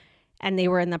earlier and they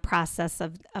were in the process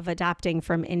of adopting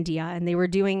from India. And they were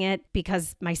doing it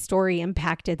because my story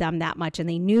impacted them that much. And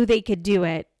they knew they could do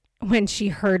it when she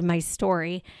heard my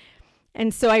story.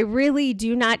 And so I really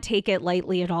do not take it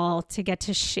lightly at all to get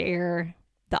to share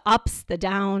the ups, the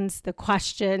downs, the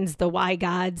questions, the why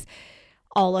gods,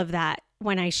 all of that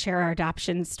when I share our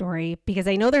adoption story, because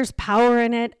I know there's power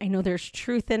in it. I know there's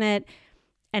truth in it.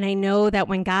 And I know that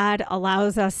when God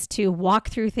allows us to walk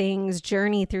through things,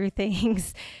 journey through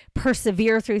things,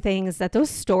 persevere through things, that those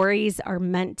stories are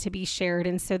meant to be shared.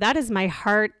 And so that is my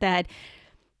heart, that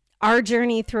our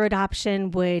journey through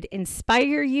adoption would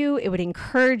inspire you, it would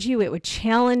encourage you, it would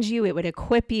challenge you, it would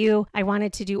equip you. I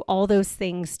wanted to do all those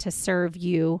things to serve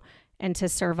you and to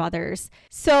serve others.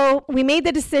 So we made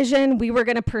the decision we were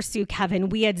going to pursue Kevin.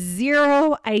 We had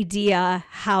zero idea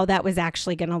how that was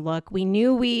actually going to look. We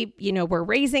knew we, were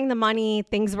raising the money,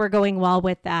 things were going well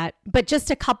with that. But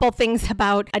just a couple things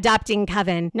about adopting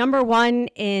Kevin. Number one,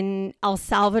 in El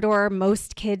Salvador,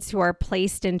 most kids who are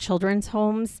placed in children's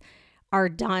homes are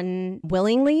done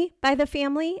willingly by the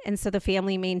family. And so the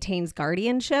family maintains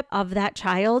guardianship of that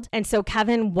child. And so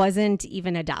Kevin wasn't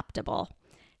even adoptable.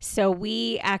 So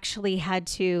we actually had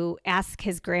to ask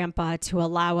his grandpa to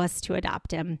allow us to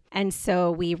adopt him. And so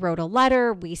we wrote a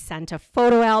letter. We sent a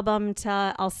photo album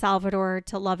to El Salvador,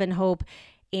 to Love and Hope.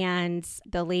 And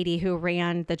the lady who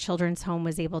ran the children's home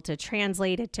was able to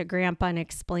translate it to grandpa and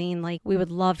explain, like, we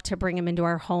would love to bring him into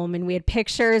our home. And we had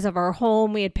pictures of our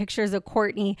home. We had pictures of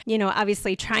Courtney,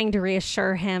 obviously trying to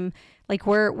reassure him, like,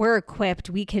 we're equipped.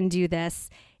 We can do this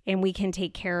and we can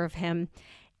take care of him.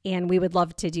 And we would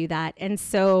love to do that. And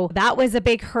so that was a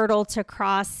big hurdle to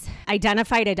cross.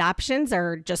 Identified adoptions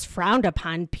are just frowned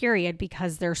upon, period,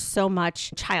 because there's so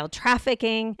much child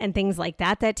trafficking and things like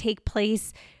that take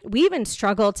place. We even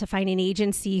struggled to find an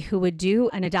agency who would do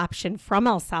an adoption from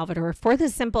El Salvador, for the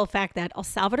simple fact that El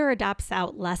Salvador adopts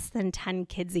out less than 10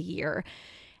 kids a year.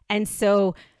 And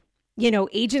so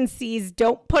agencies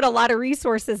don't put a lot of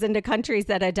resources into countries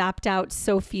that adopt out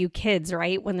so few kids,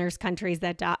 right? When there's countries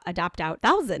that adopt out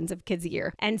thousands of kids a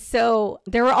year. And so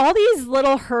there were all these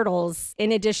little hurdles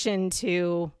in addition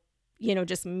to,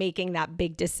 just making that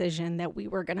big decision that we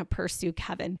were going to pursue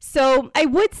Kevin. So I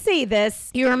would say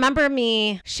this, you remember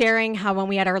me sharing how when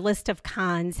we had our list of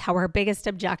cons, how our biggest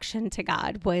objection to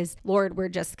God was, Lord, we're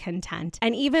just content.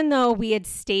 And even though we had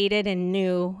stated and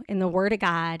knew in the Word of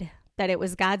God that it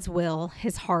was God's will,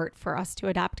 his heart for us to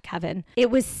adopt Kevin, it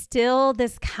was still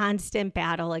this constant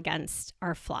battle against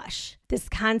our flesh, this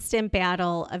constant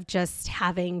battle of just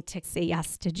having to say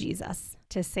yes to Jesus,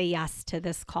 to say yes to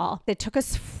this call. It took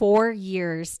us 4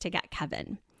 years to get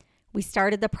Kevin. We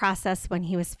started the process when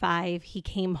he was 5. He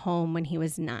came home when he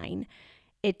was 9.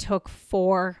 It took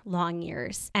 4 long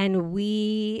years, and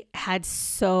we had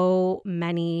so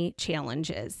many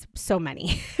challenges, so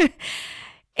many.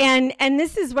 And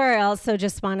this is where I also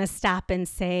just want to stop and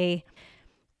say,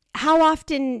 how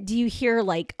often do you hear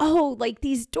like, oh, like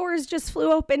these doors just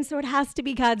flew open, so it has to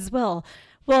be God's will?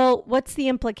 Well, what's the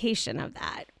implication of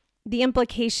that? The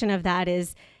implication of that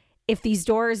is if these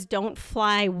doors don't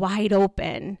fly wide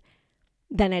open,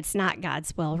 then it's not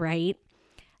God's will, right?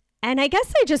 And I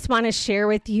guess I just want to share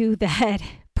with you that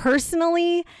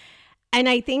personally, and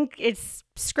I think it's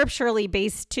scripturally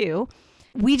based too,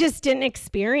 we just didn't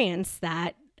experience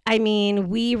that. I mean,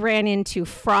 we ran into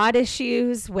fraud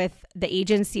issues with the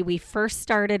agency we first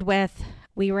started with.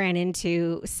 We ran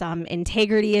into some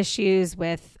integrity issues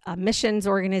with a missions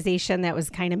organization that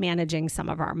was kind of managing some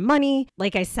of our money.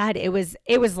 Like I said, it was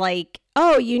like,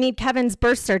 oh, you need Kevin's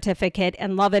birth certificate,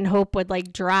 and Love and Hope would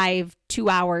like drive 2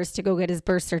 hours to go get his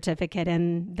birth certificate,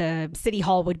 and the city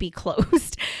hall would be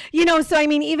closed. So I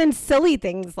mean, even silly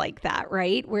things like that,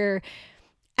 right? Where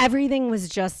everything was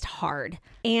just hard.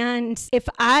 And if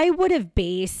I would have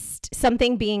based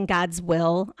something being God's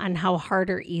will on how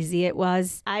hard or easy it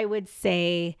was, I would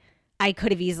say I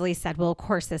could have easily said, well, of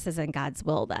course, this isn't God's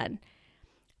will then.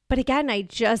 But again, I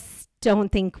just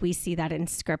don't think we see that in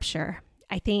Scripture.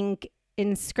 I think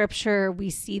in Scripture,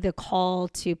 we see the call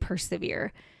to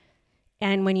persevere.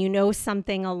 And when you know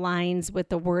something aligns with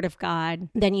the Word of God,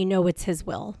 then you know it's His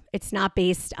will. It's not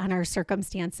based on our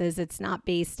circumstances. It's not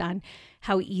based on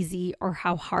how easy or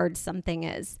how hard something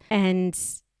is. And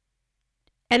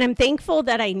I'm thankful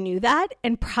that I knew that.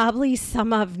 And probably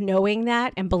some of knowing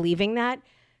that and believing that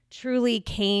truly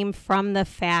came from the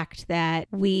fact that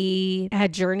we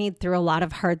had journeyed through a lot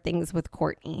of hard things with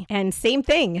Courtney. And same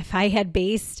thing, if I had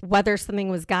based whether something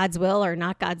was God's will or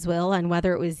not God's will and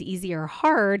whether it was easy or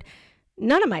hard,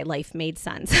 none of my life made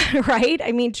sense, right?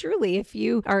 I mean, truly, if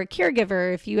you are a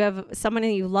caregiver, if you have someone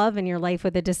you love in your life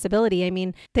with a disability, I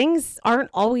mean, things aren't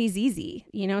always easy.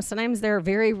 Sometimes they're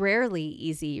very rarely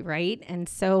easy, right? And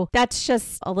so that's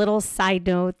just a little side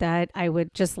note that I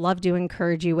would just love to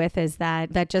encourage you with, is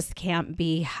that just can't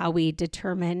be how we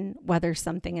determine whether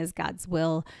something is God's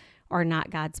will or not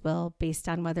God's will, based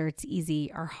on whether it's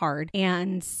easy or hard.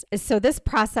 And so this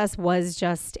process was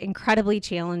just incredibly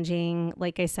challenging.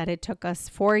 Like I said, it took us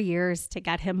 4 years to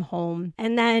get him home.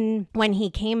 And then when he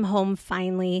came home,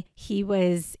 finally, he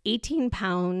was 18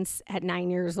 pounds at 9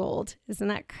 years old. Isn't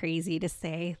that crazy to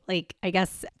say? Like, I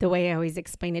guess the way I always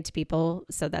explain it to people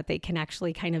so that they can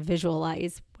actually kind of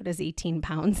visualize, what does 18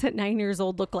 pounds at 9 years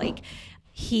old look like?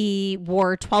 He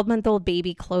wore 12-month-old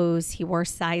baby clothes. He wore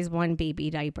size 1 baby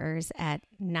diapers at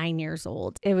 9 years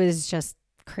old. It was just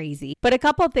crazy. But a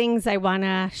couple things I want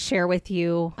to share with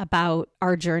you about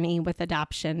our journey with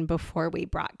adoption before we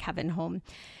brought Kevin home.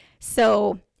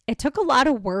 So it took a lot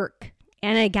of work.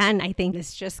 And again, I think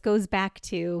this just goes back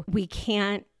to, we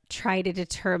can't try to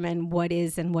determine what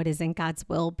is and what isn't God's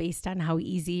will based on how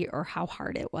easy or how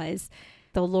hard it was.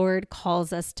 The Lord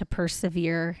calls us to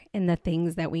persevere in the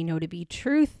things that we know to be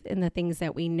truth, in the things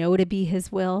that we know to be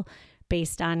His will,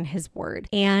 based on His word.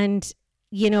 And,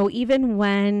 even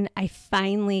when I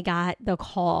finally got the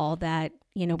call that,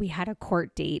 we had a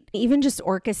court date, even just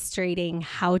orchestrating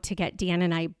how to get Dan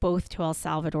and I both to El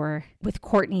Salvador, with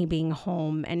Courtney being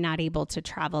home and not able to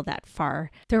travel that far.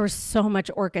 There was so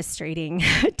much orchestrating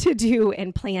to do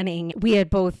and planning. We had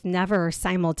both never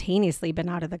simultaneously been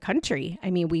out of the country.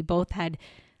 I mean, we both had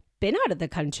been out of the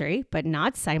country, but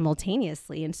not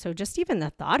simultaneously. And so just even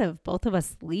the thought of both of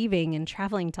us leaving and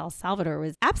traveling to El Salvador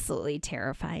was absolutely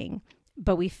terrifying.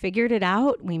 But we figured it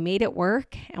out, we made it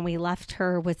work, and we left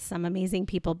her with some amazing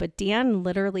people. But Dan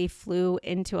literally flew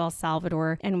into El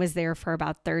Salvador and was there for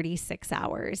about 36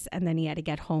 hours, and then he had to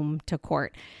get home to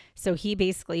court. So he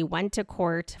basically went to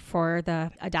court for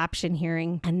the adoption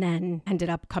hearing and then ended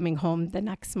up coming home the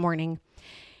next morning.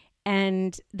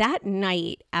 And that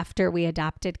night after we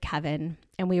adopted Kevin,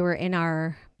 and we were in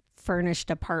our furnished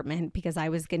apartment because I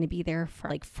was going to be there for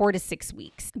like 4 to 6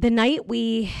 weeks. The night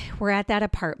we were at that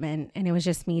apartment and it was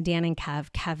just me, Dan, and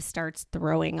Kev starts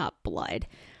throwing up blood.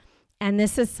 And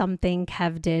this is something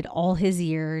Kev did all his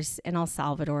years in El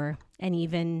Salvador. And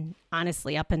even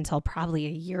honestly, up until probably a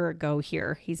year ago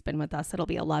here, he's been with us. It'll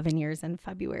be 11 years in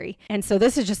February. And so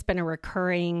this has just been a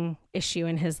recurring issue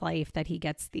in his life that he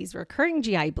gets these recurring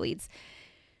GI bleeds.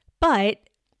 But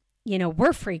we're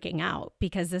freaking out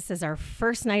because this is our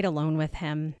first night alone with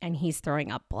him and he's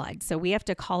throwing up blood. So we have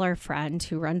to call our friend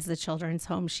who runs the children's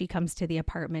home. She comes to the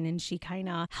apartment and she kind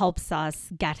of helps us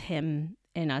get him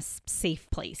in a safe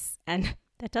place. And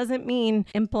that doesn't mean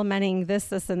implementing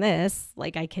this, and this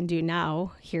like I can do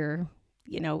now here,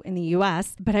 in the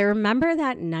US. But I remember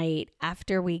that night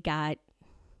after we got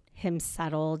him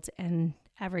settled and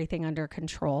everything under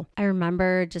control, I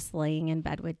remember just laying in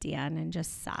bed with Dan and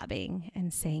just sobbing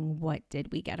and saying, what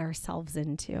did we get ourselves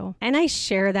into? And I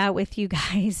share that with you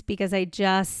guys because I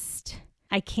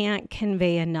can't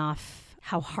convey enough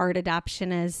how hard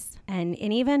adoption is. And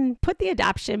even put the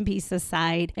adoption piece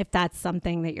aside, if that's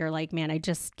something that you're like, man, I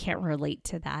just can't relate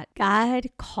to that. God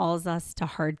calls us to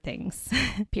hard things,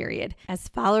 period. As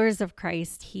followers of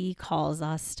Christ, He calls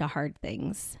us to hard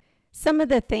things. Some of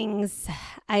the things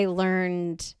I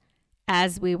learned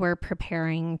as we were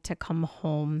preparing to come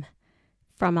home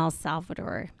from El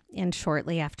Salvador and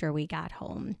shortly after we got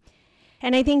home.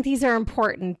 And I think these are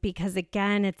important because,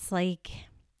 again, it's like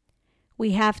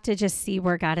we have to just see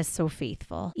where God is so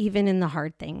faithful, even in the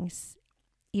hard things,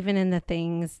 even in the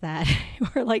things that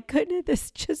we're like, couldn't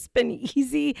this just been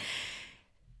easy?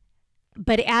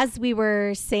 But as we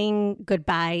were saying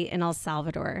goodbye in El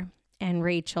Salvador, and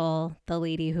Rachel, the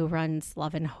lady who runs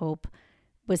Love and Hope,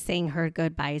 was saying her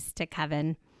goodbyes to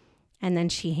Kevin. And then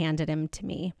she handed him to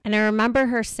me. And I remember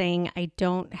her saying, I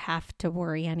don't have to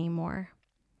worry anymore.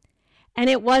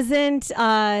 And it wasn't,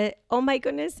 oh my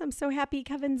goodness, I'm so happy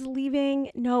Kevin's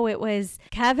leaving. No, it was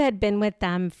Kev had been with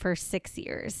them for 6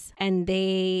 years and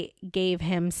they gave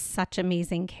him such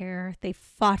amazing care. They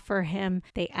fought for him.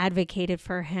 They advocated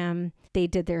for him. They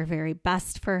did their very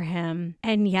best for him.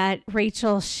 And yet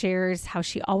Rachel shares how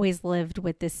she always lived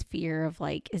with this fear of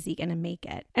like, is he going to make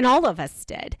it? And all of us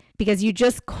did, because you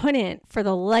just couldn't for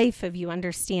the life of you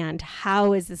understand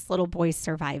how is this little boy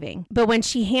surviving. But when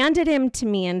she handed him to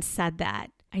me and said that,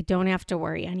 I don't have to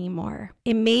worry anymore,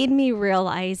 it made me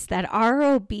realize that our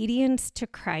obedience to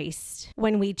Christ,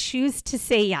 when we choose to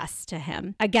say yes to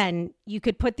Him, again, you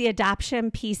could put the adoption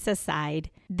piece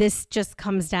aside. This just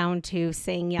comes down to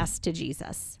saying yes to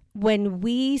Jesus. When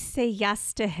we say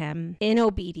yes to Him in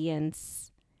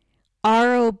obedience,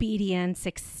 our obedience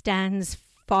extends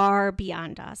far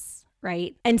beyond us.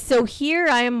 Right? And so here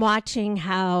I am watching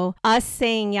how us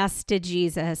saying yes to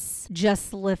Jesus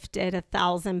just lifted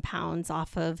 1,000 pounds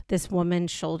off of this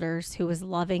woman's shoulders who was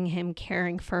loving him,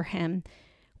 caring for him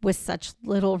with such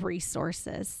little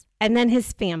resources. And then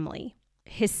his family,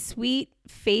 his sweet,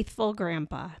 faithful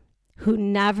grandpa who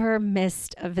never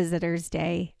missed a visitor's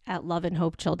day at Love and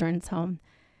Hope Children's Home.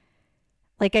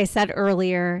 Like I said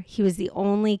earlier, he was the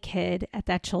only kid at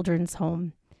that children's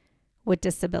home with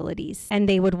disabilities. And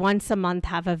they would once a month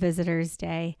have a visitor's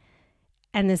day.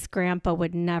 And this grandpa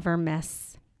would never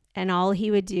miss. And all he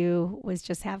would do was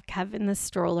just have Kevin in the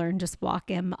stroller and just walk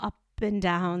him up and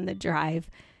down the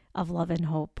drive of Love and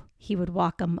Hope. He would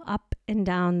walk him up and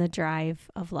down the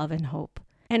drive of Love and Hope.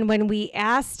 And when we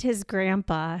asked his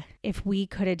grandpa if we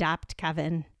could adopt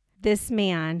Kevin, this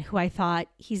man who I thought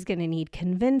he's going to need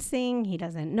convincing, he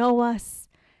doesn't know us,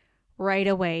 right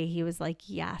away he was like,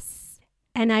 yes.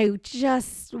 And I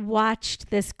just watched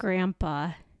this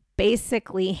grandpa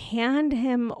basically hand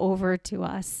him over to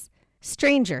us,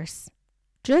 strangers,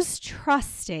 just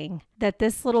trusting that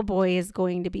this little boy is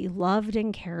going to be loved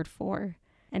and cared for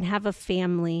and have a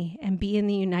family and be in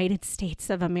the United States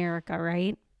of America,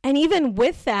 right? And even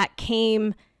with that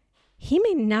came, he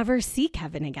may never see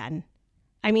Kevin again.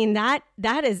 I mean, that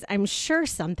is, I'm sure,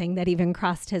 something that even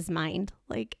crossed his mind.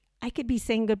 Like, I could be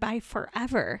saying goodbye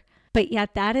forever. But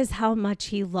yet that is how much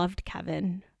he loved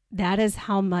Kevin. That is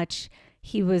how much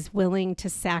he was willing to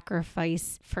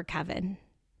sacrifice for Kevin.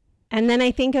 And then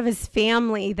I think of his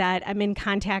family that I'm in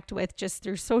contact with just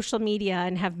through social media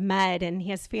and have met. And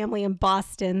he has family in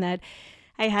Boston that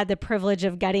I had the privilege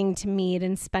of getting to meet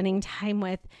and spending time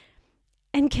with.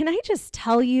 And can I just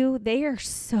tell you, they are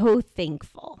so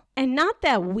thankful. And not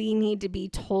that we need to be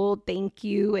told thank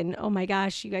you and, oh my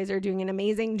gosh, you guys are doing an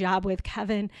amazing job with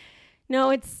Kevin. No,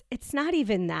 it's not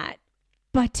even that.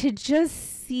 But to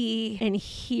just see and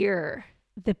hear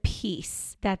the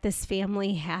peace that this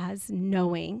family has,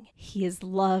 knowing he is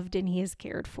loved and he is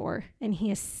cared for and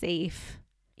he is safe.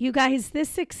 You guys,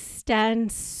 this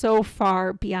extends so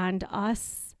far beyond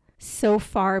us, so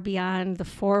far beyond the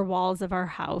four walls of our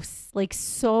house. Like,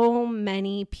 so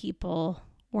many people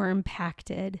were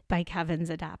impacted by Kevin's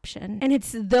adoption. And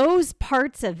it's those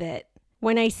parts of it.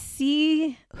 When I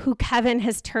see who Kevin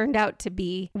has turned out to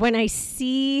be, when I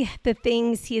see the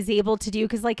things he is able to do,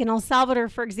 because like in El Salvador,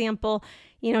 for example,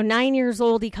 9 years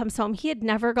old, he comes home. He had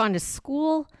never gone to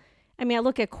school. I mean, I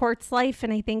look at Court's life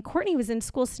and I think Courtney was in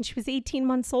school since she was 18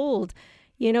 months old.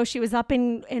 She was up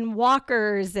in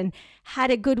walkers and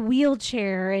had a good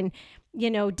wheelchair and,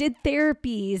 did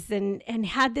therapies and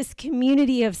had this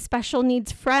community of special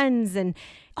needs friends and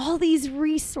all these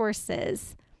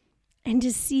resources. And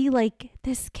to see like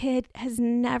this kid has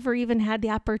never even had the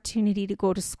opportunity to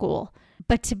go to school.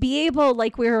 But to be able,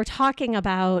 like we were talking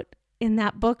about in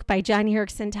that book by John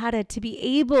Erickson Tada, to be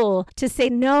able to say,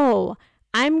 no,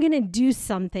 I'm going to do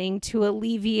something to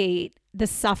alleviate the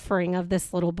suffering of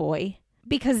this little boy.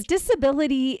 Because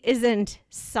disability isn't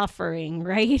suffering,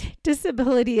 right?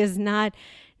 Disability is not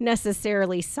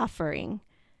necessarily suffering.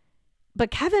 But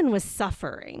Kevin was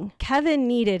suffering. Kevin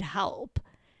needed help.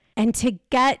 And to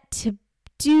get to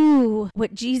do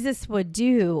what Jesus would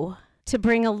do, to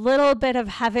bring a little bit of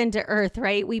heaven to earth,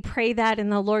 right? We pray that in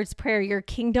the Lord's Prayer, your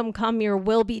kingdom come, your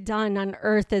will be done on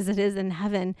earth as it is in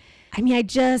heaven. I mean, I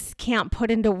just can't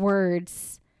put into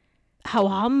words how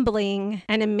humbling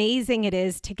and amazing it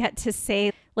is to get to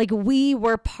say, like, we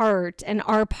were part and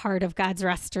are part of God's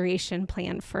restoration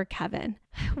plan for Kevin.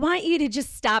 I want you to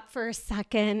just stop for a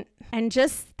second and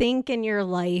just think in your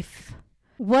life,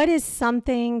 what is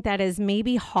something that is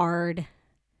maybe hard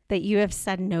that you have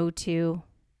said no to,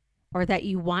 or that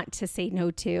you want to say no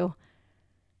to,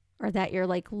 or that you're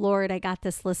like, Lord, I got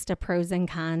this list of pros and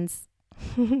cons,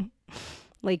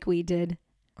 like we did,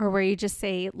 or where you just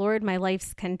say, Lord, my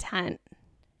life's content.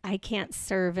 I can't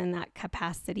serve in that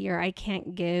capacity, or I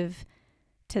can't give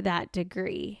to that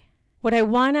degree. What I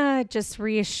want to just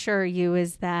reassure you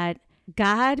is that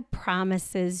God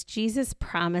promises, Jesus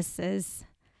promises,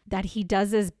 that he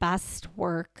does his best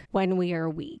work when we are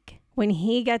weak, when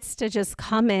he gets to just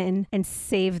come in and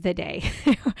save the day,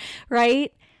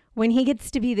 right? When he gets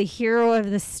to be the hero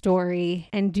of the story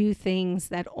and do things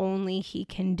that only he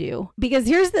can do. Because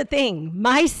here's the thing,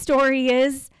 my story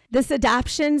is, this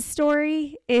adoption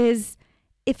story is,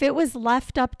 if it was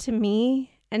left up to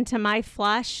me and to my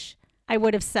flesh, I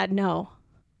would have said no.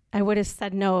 I would have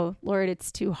said, no, Lord,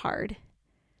 it's too hard.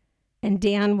 And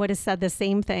Dan would have said the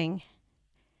same thing.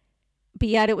 But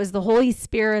yet it was the Holy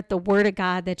Spirit, the Word of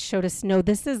God, that showed us, no,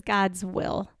 this is God's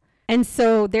will. And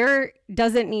so there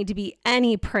doesn't need to be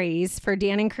any praise for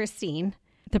Dan and Christine.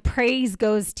 The praise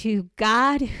goes to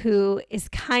God, who is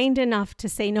kind enough to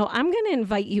say, no, I'm going to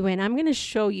invite you in. I'm going to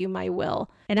show you my will.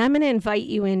 And I'm going to invite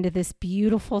you into this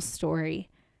beautiful story,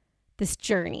 this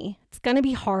journey. It's going to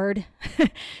be hard.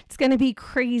 It's going to be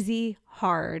crazy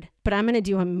hard. But I'm going to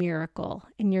do a miracle.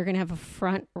 And you're going to have a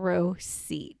front row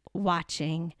seat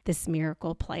watching this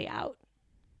miracle play out.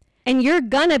 And you're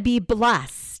gonna be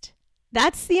blessed.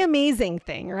 That's the amazing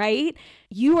thing, right?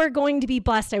 You are going to be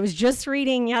blessed. I was just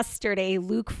reading yesterday,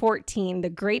 Luke 14, the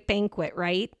great banquet,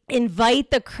 right?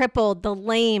 Invite the crippled, the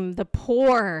lame, the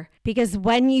poor, because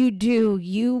when you do,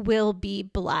 you will be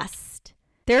blessed.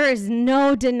 There is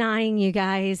no denying, you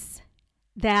guys,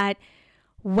 that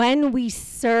when we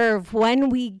serve, when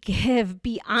we give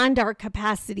beyond our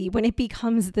capacity, when it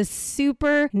becomes the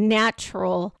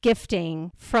supernatural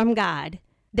gifting from God,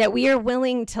 that we are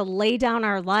willing to lay down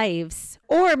our lives,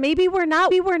 or maybe we're not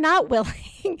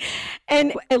willing.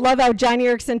 And I love how John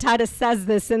Erickson Tada says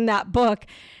this in that book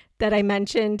that I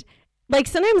mentioned. Like,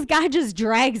 sometimes God just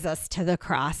drags us to the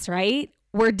cross, right?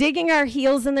 we're digging our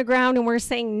heels in the ground and we're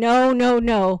saying, no, no,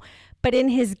 no. But in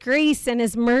his grace and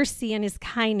his mercy and his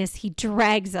kindness, he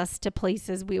drags us to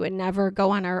places we would never go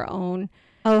on our own.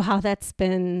 Oh, how that's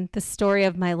been the story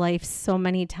of my life so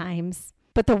many times.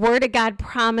 But the Word of God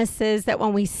promises that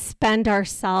when we spend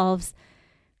ourselves,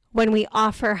 when we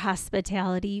offer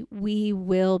hospitality, we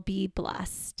will be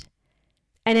blessed.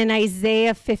 And in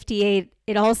Isaiah 58,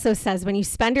 it also says, when you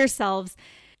spend yourselves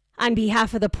on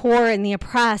behalf of the poor and the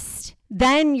oppressed,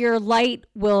 then your light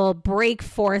will break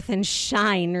forth and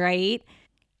shine, right?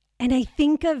 And I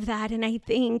think of that and I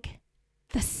think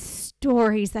the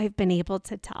stories I've been able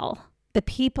to tell, the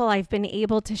people I've been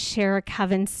able to share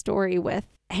Kevin's story with,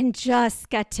 and just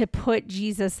get to put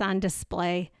Jesus on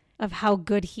display of how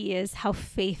good he is, how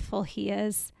faithful he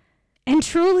is, and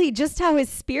truly just how his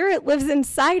Spirit lives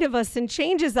inside of us and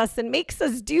changes us and makes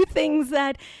us do things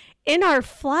that in our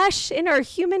flesh, in our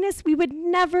humanness, we would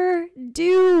never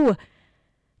do.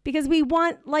 Because we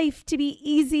want life to be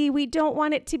easy. We don't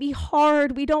want it to be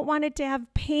hard. We don't want it to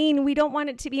have pain. We don't want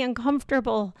it to be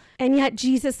uncomfortable. And yet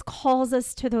Jesus calls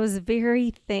us to those very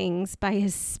things by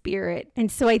his Spirit.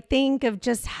 And so I think of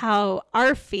just how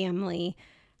our family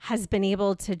has been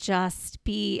able to just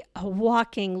be a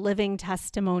walking, living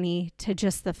testimony to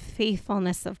just the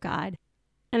faithfulness of God.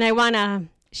 And I want to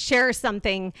share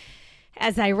something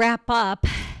as I wrap up.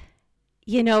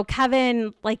 You know,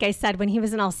 Kevin, like I said, when he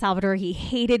was in El Salvador, he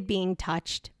hated being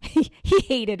touched. He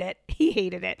hated it. He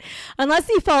hated it. Unless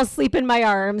he fell asleep in my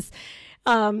arms,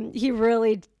 he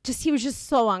was just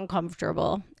so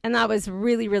uncomfortable. And that was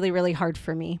really, really, really hard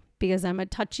for me because I'm a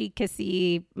touchy,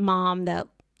 kissy mom that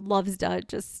loves to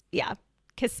just,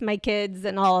 kiss my kids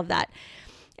and all of that.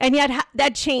 And yet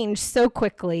that changed so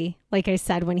quickly, like I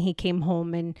said, when he came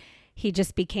home and he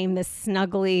just became this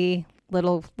snuggly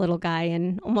little guy,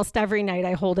 and almost every night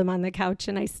I hold him on the couch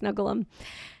and I snuggle him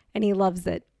and he loves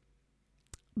it.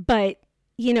 But,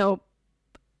 you know,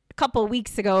 a couple of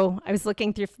weeks ago, I was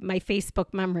looking through my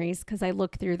Facebook memories because I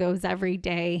look through those every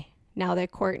day now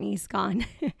that Courtney's gone.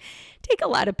 Take a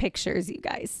lot of pictures, you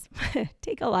guys.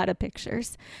 Take a lot of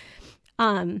pictures.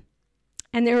 And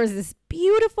there was this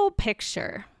beautiful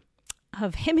picture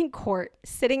of him and Court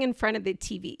sitting in front of the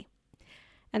TV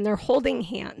and they're holding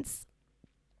hands.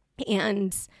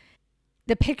 And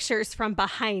the pictures from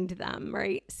behind them,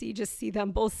 right? So you just see them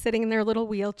both sitting in their little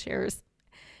wheelchairs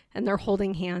and they're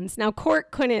holding hands. Now, Court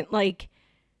couldn't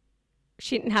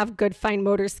she didn't have good fine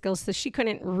motor skills, so she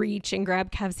couldn't reach and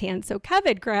grab Kev's hand. So Kev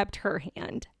had grabbed her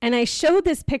hand. And I showed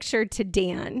this picture to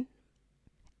Dan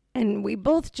and we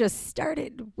both just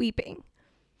started weeping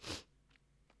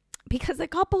because a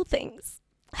couple things.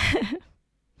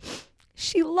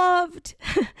 She loved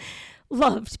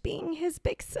being his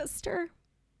big sister.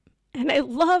 And I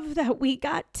love that we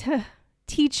got to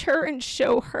teach her and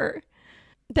show her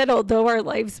that although our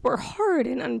lives were hard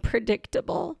and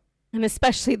unpredictable, and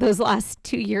especially those last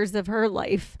 2 years of her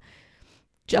life,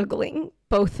 juggling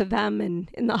both of them and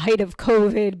in the height of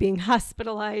COVID, being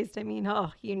hospitalized, I mean,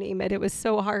 you name it, it was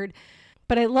so hard.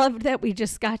 But I loved that we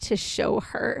just got to show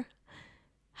her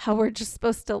how we're just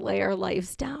supposed to lay our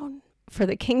lives down for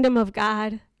the kingdom of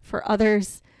God, for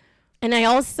others. And I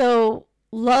also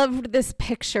loved this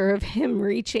picture of him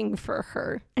reaching for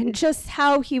her and just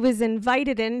how he was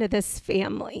invited into this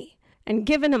family and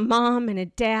given a mom and a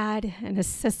dad and a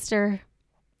sister.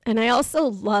 And I also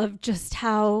loved just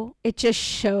how it just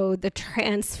showed the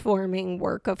transforming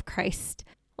work of Christ.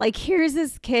 Like, here's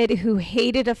this kid who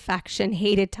hated affection,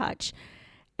 hated touch.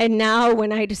 And now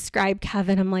when I describe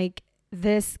Kevin, I'm like,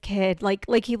 this kid,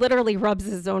 like he literally rubs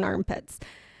his own armpits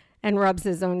and rubs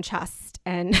his own chest.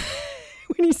 And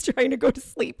when he's trying to go to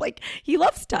sleep, like, he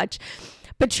loves touch.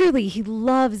 But truly, he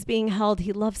loves being held.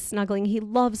 He loves snuggling. He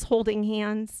loves holding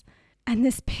hands. And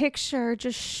this picture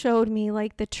just showed me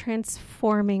like the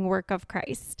transforming work of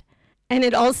Christ. And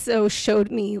it also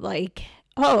showed me like,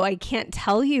 I can't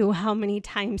tell you how many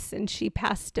times since she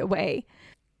passed away,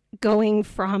 going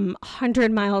from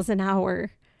 100 miles an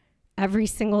hour every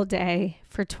single day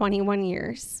for 21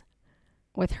 years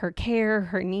with her care,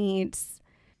 her needs.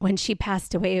 When she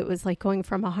passed away, it was like going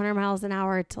from 100 miles an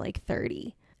hour to like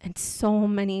 30. And so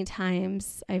many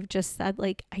times I've just said,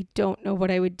 like, I don't know what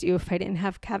I would do if I didn't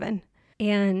have Kevin.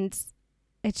 And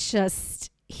it's just,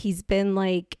 he's been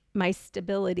like my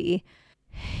stability.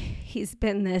 He's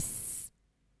been this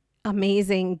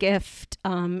amazing gift.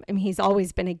 I mean, he's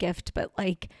always been a gift, but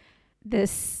like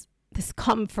this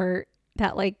comfort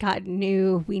that like God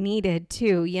knew we needed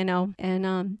too, you know,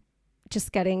 and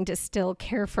just getting to still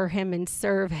care for him and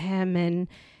serve him and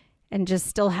just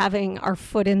still having our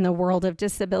foot in the world of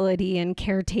disability and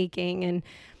caretaking and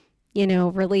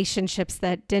relationships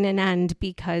that didn't end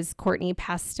because Courtney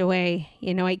passed away.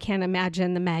 I can't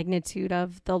imagine the magnitude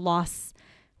of the loss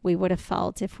we would have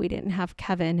felt if we didn't have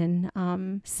Kevin.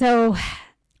 And so,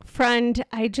 friend,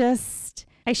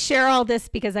 I share all this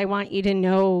because I want you to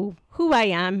know who I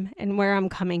am and where I'm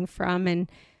coming from and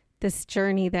this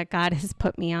journey that God has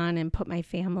put me on and put my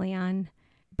family on.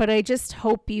 But I just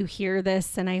hope you hear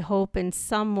this, and I hope in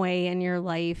some way in your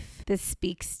life this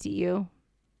speaks to you.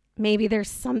 Maybe there's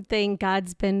something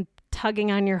God's been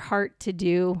tugging on your heart to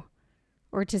do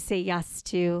or to say yes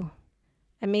to.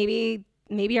 And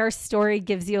maybe our story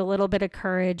gives you a little bit of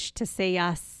courage to say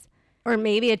yes. Or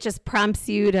maybe it just prompts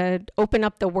you to open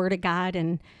up the Word of God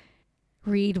and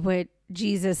read what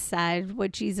Jesus said,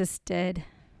 what Jesus did.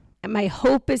 And my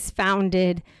hope is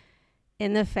founded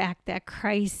in the fact that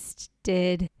Christ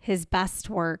did his best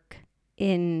work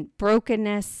in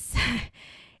brokenness,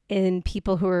 in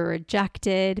people who were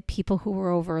rejected, people who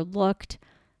were overlooked,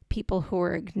 people who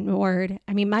were ignored.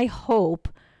 I mean, my hope,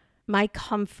 my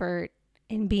comfort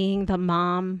in being the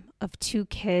mom of 2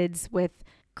 kids with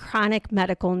chronic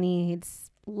medical needs,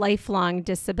 lifelong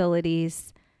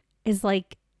disabilities, is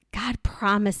like God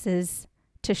promises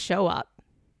to show up,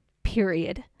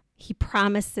 period. He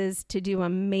promises to do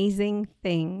amazing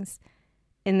things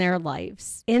in their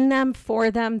lives, in them,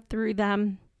 for them, through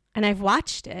them. And I've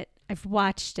watched it. I've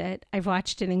watched it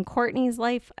in Courtney's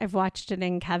life. I've watched it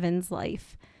in Kevin's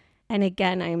life. And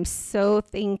again, I am so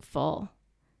thankful.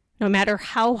 No matter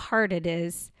how hard it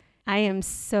is, I am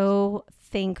so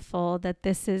thankful that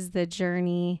this is the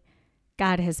journey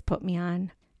God has put me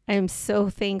on. I am so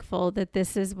thankful that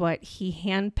this is what he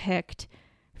handpicked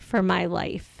for my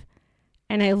life.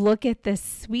 And I look at this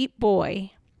sweet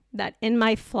boy that in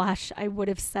my flesh I would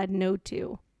have said no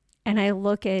to. And I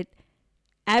look at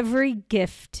every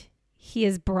gift he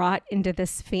has brought into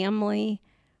this family,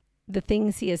 the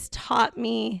things he has taught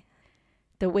me,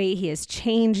 the way he has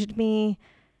changed me,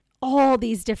 all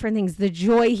these different things, the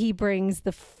joy he brings,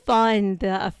 the fun,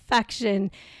 the affection.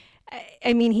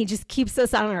 I mean, he just keeps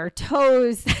us on our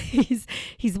toes.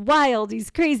 He's wild, he's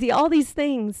crazy, all these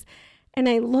things. And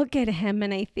I look at him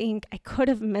and I think I could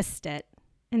have missed it.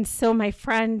 And so, my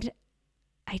friend,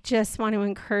 I just want to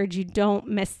encourage you, don't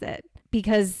miss it,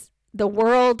 because the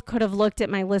world could have looked at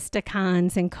my list of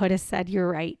cons and could have said, you're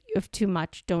right, you have too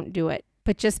much, don't do it.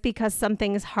 But just because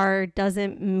something is hard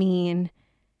doesn't mean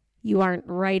you aren't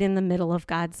right in the middle of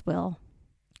God's will,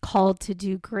 called to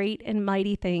do great and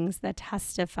mighty things that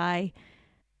testify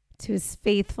to his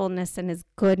faithfulness and his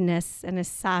goodness and his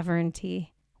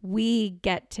sovereignty. We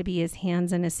get to be his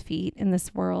hands and his feet in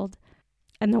this world.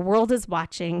 And the world is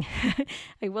watching.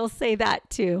 I will say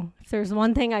that too. If there's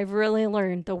one thing I've really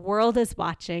learned, the world is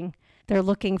watching. They're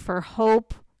looking for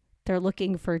hope. They're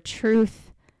looking for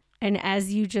truth. And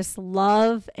as you just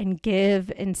love and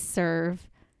give and serve,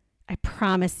 I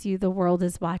promise you the world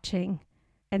is watching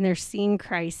and they're seeing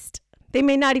Christ. They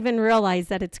may not even realize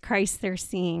that it's Christ they're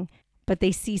seeing, but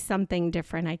they see something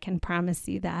different. I can promise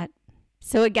you that.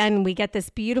 So again, we get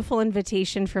this beautiful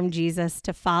invitation from Jesus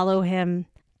to follow him,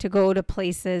 to go to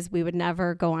places we would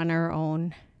never go on our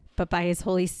own. But by his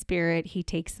Holy Spirit, he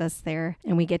takes us there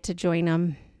and we get to join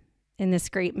him in this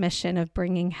great mission of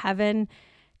bringing heaven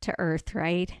to earth,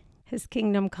 right? His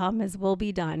kingdom come, his will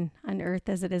be done on earth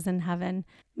as it is in heaven.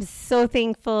 I'm so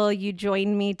thankful you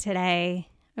joined me today.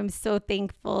 I'm so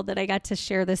thankful that I got to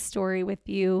share this story with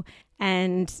you.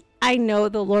 And I know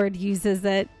the Lord uses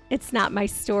it. It's not my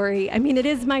story. I mean, it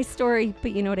is my story,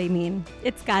 but you know what I mean?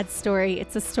 It's God's story.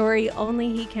 It's a story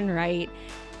only he can write.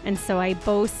 And so I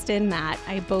boast in that.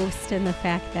 I boast in the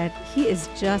fact that he is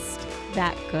just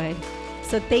that good.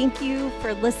 So thank you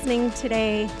for listening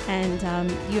today. And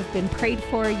you have been prayed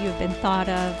for. You have been thought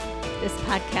of. This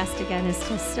podcast, again, is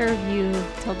to serve you,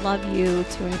 to love you,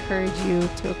 to encourage you,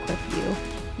 to equip you.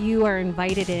 You are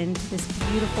invited into this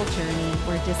beautiful journey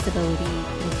where disability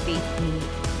and faith meet,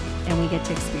 and we get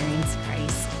to experience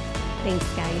Christ. Thanks,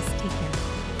 guys. Take care.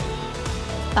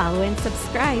 Follow and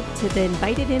subscribe to the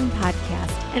Invited In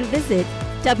podcast and visit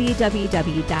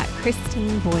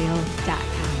www.christineboyle.com.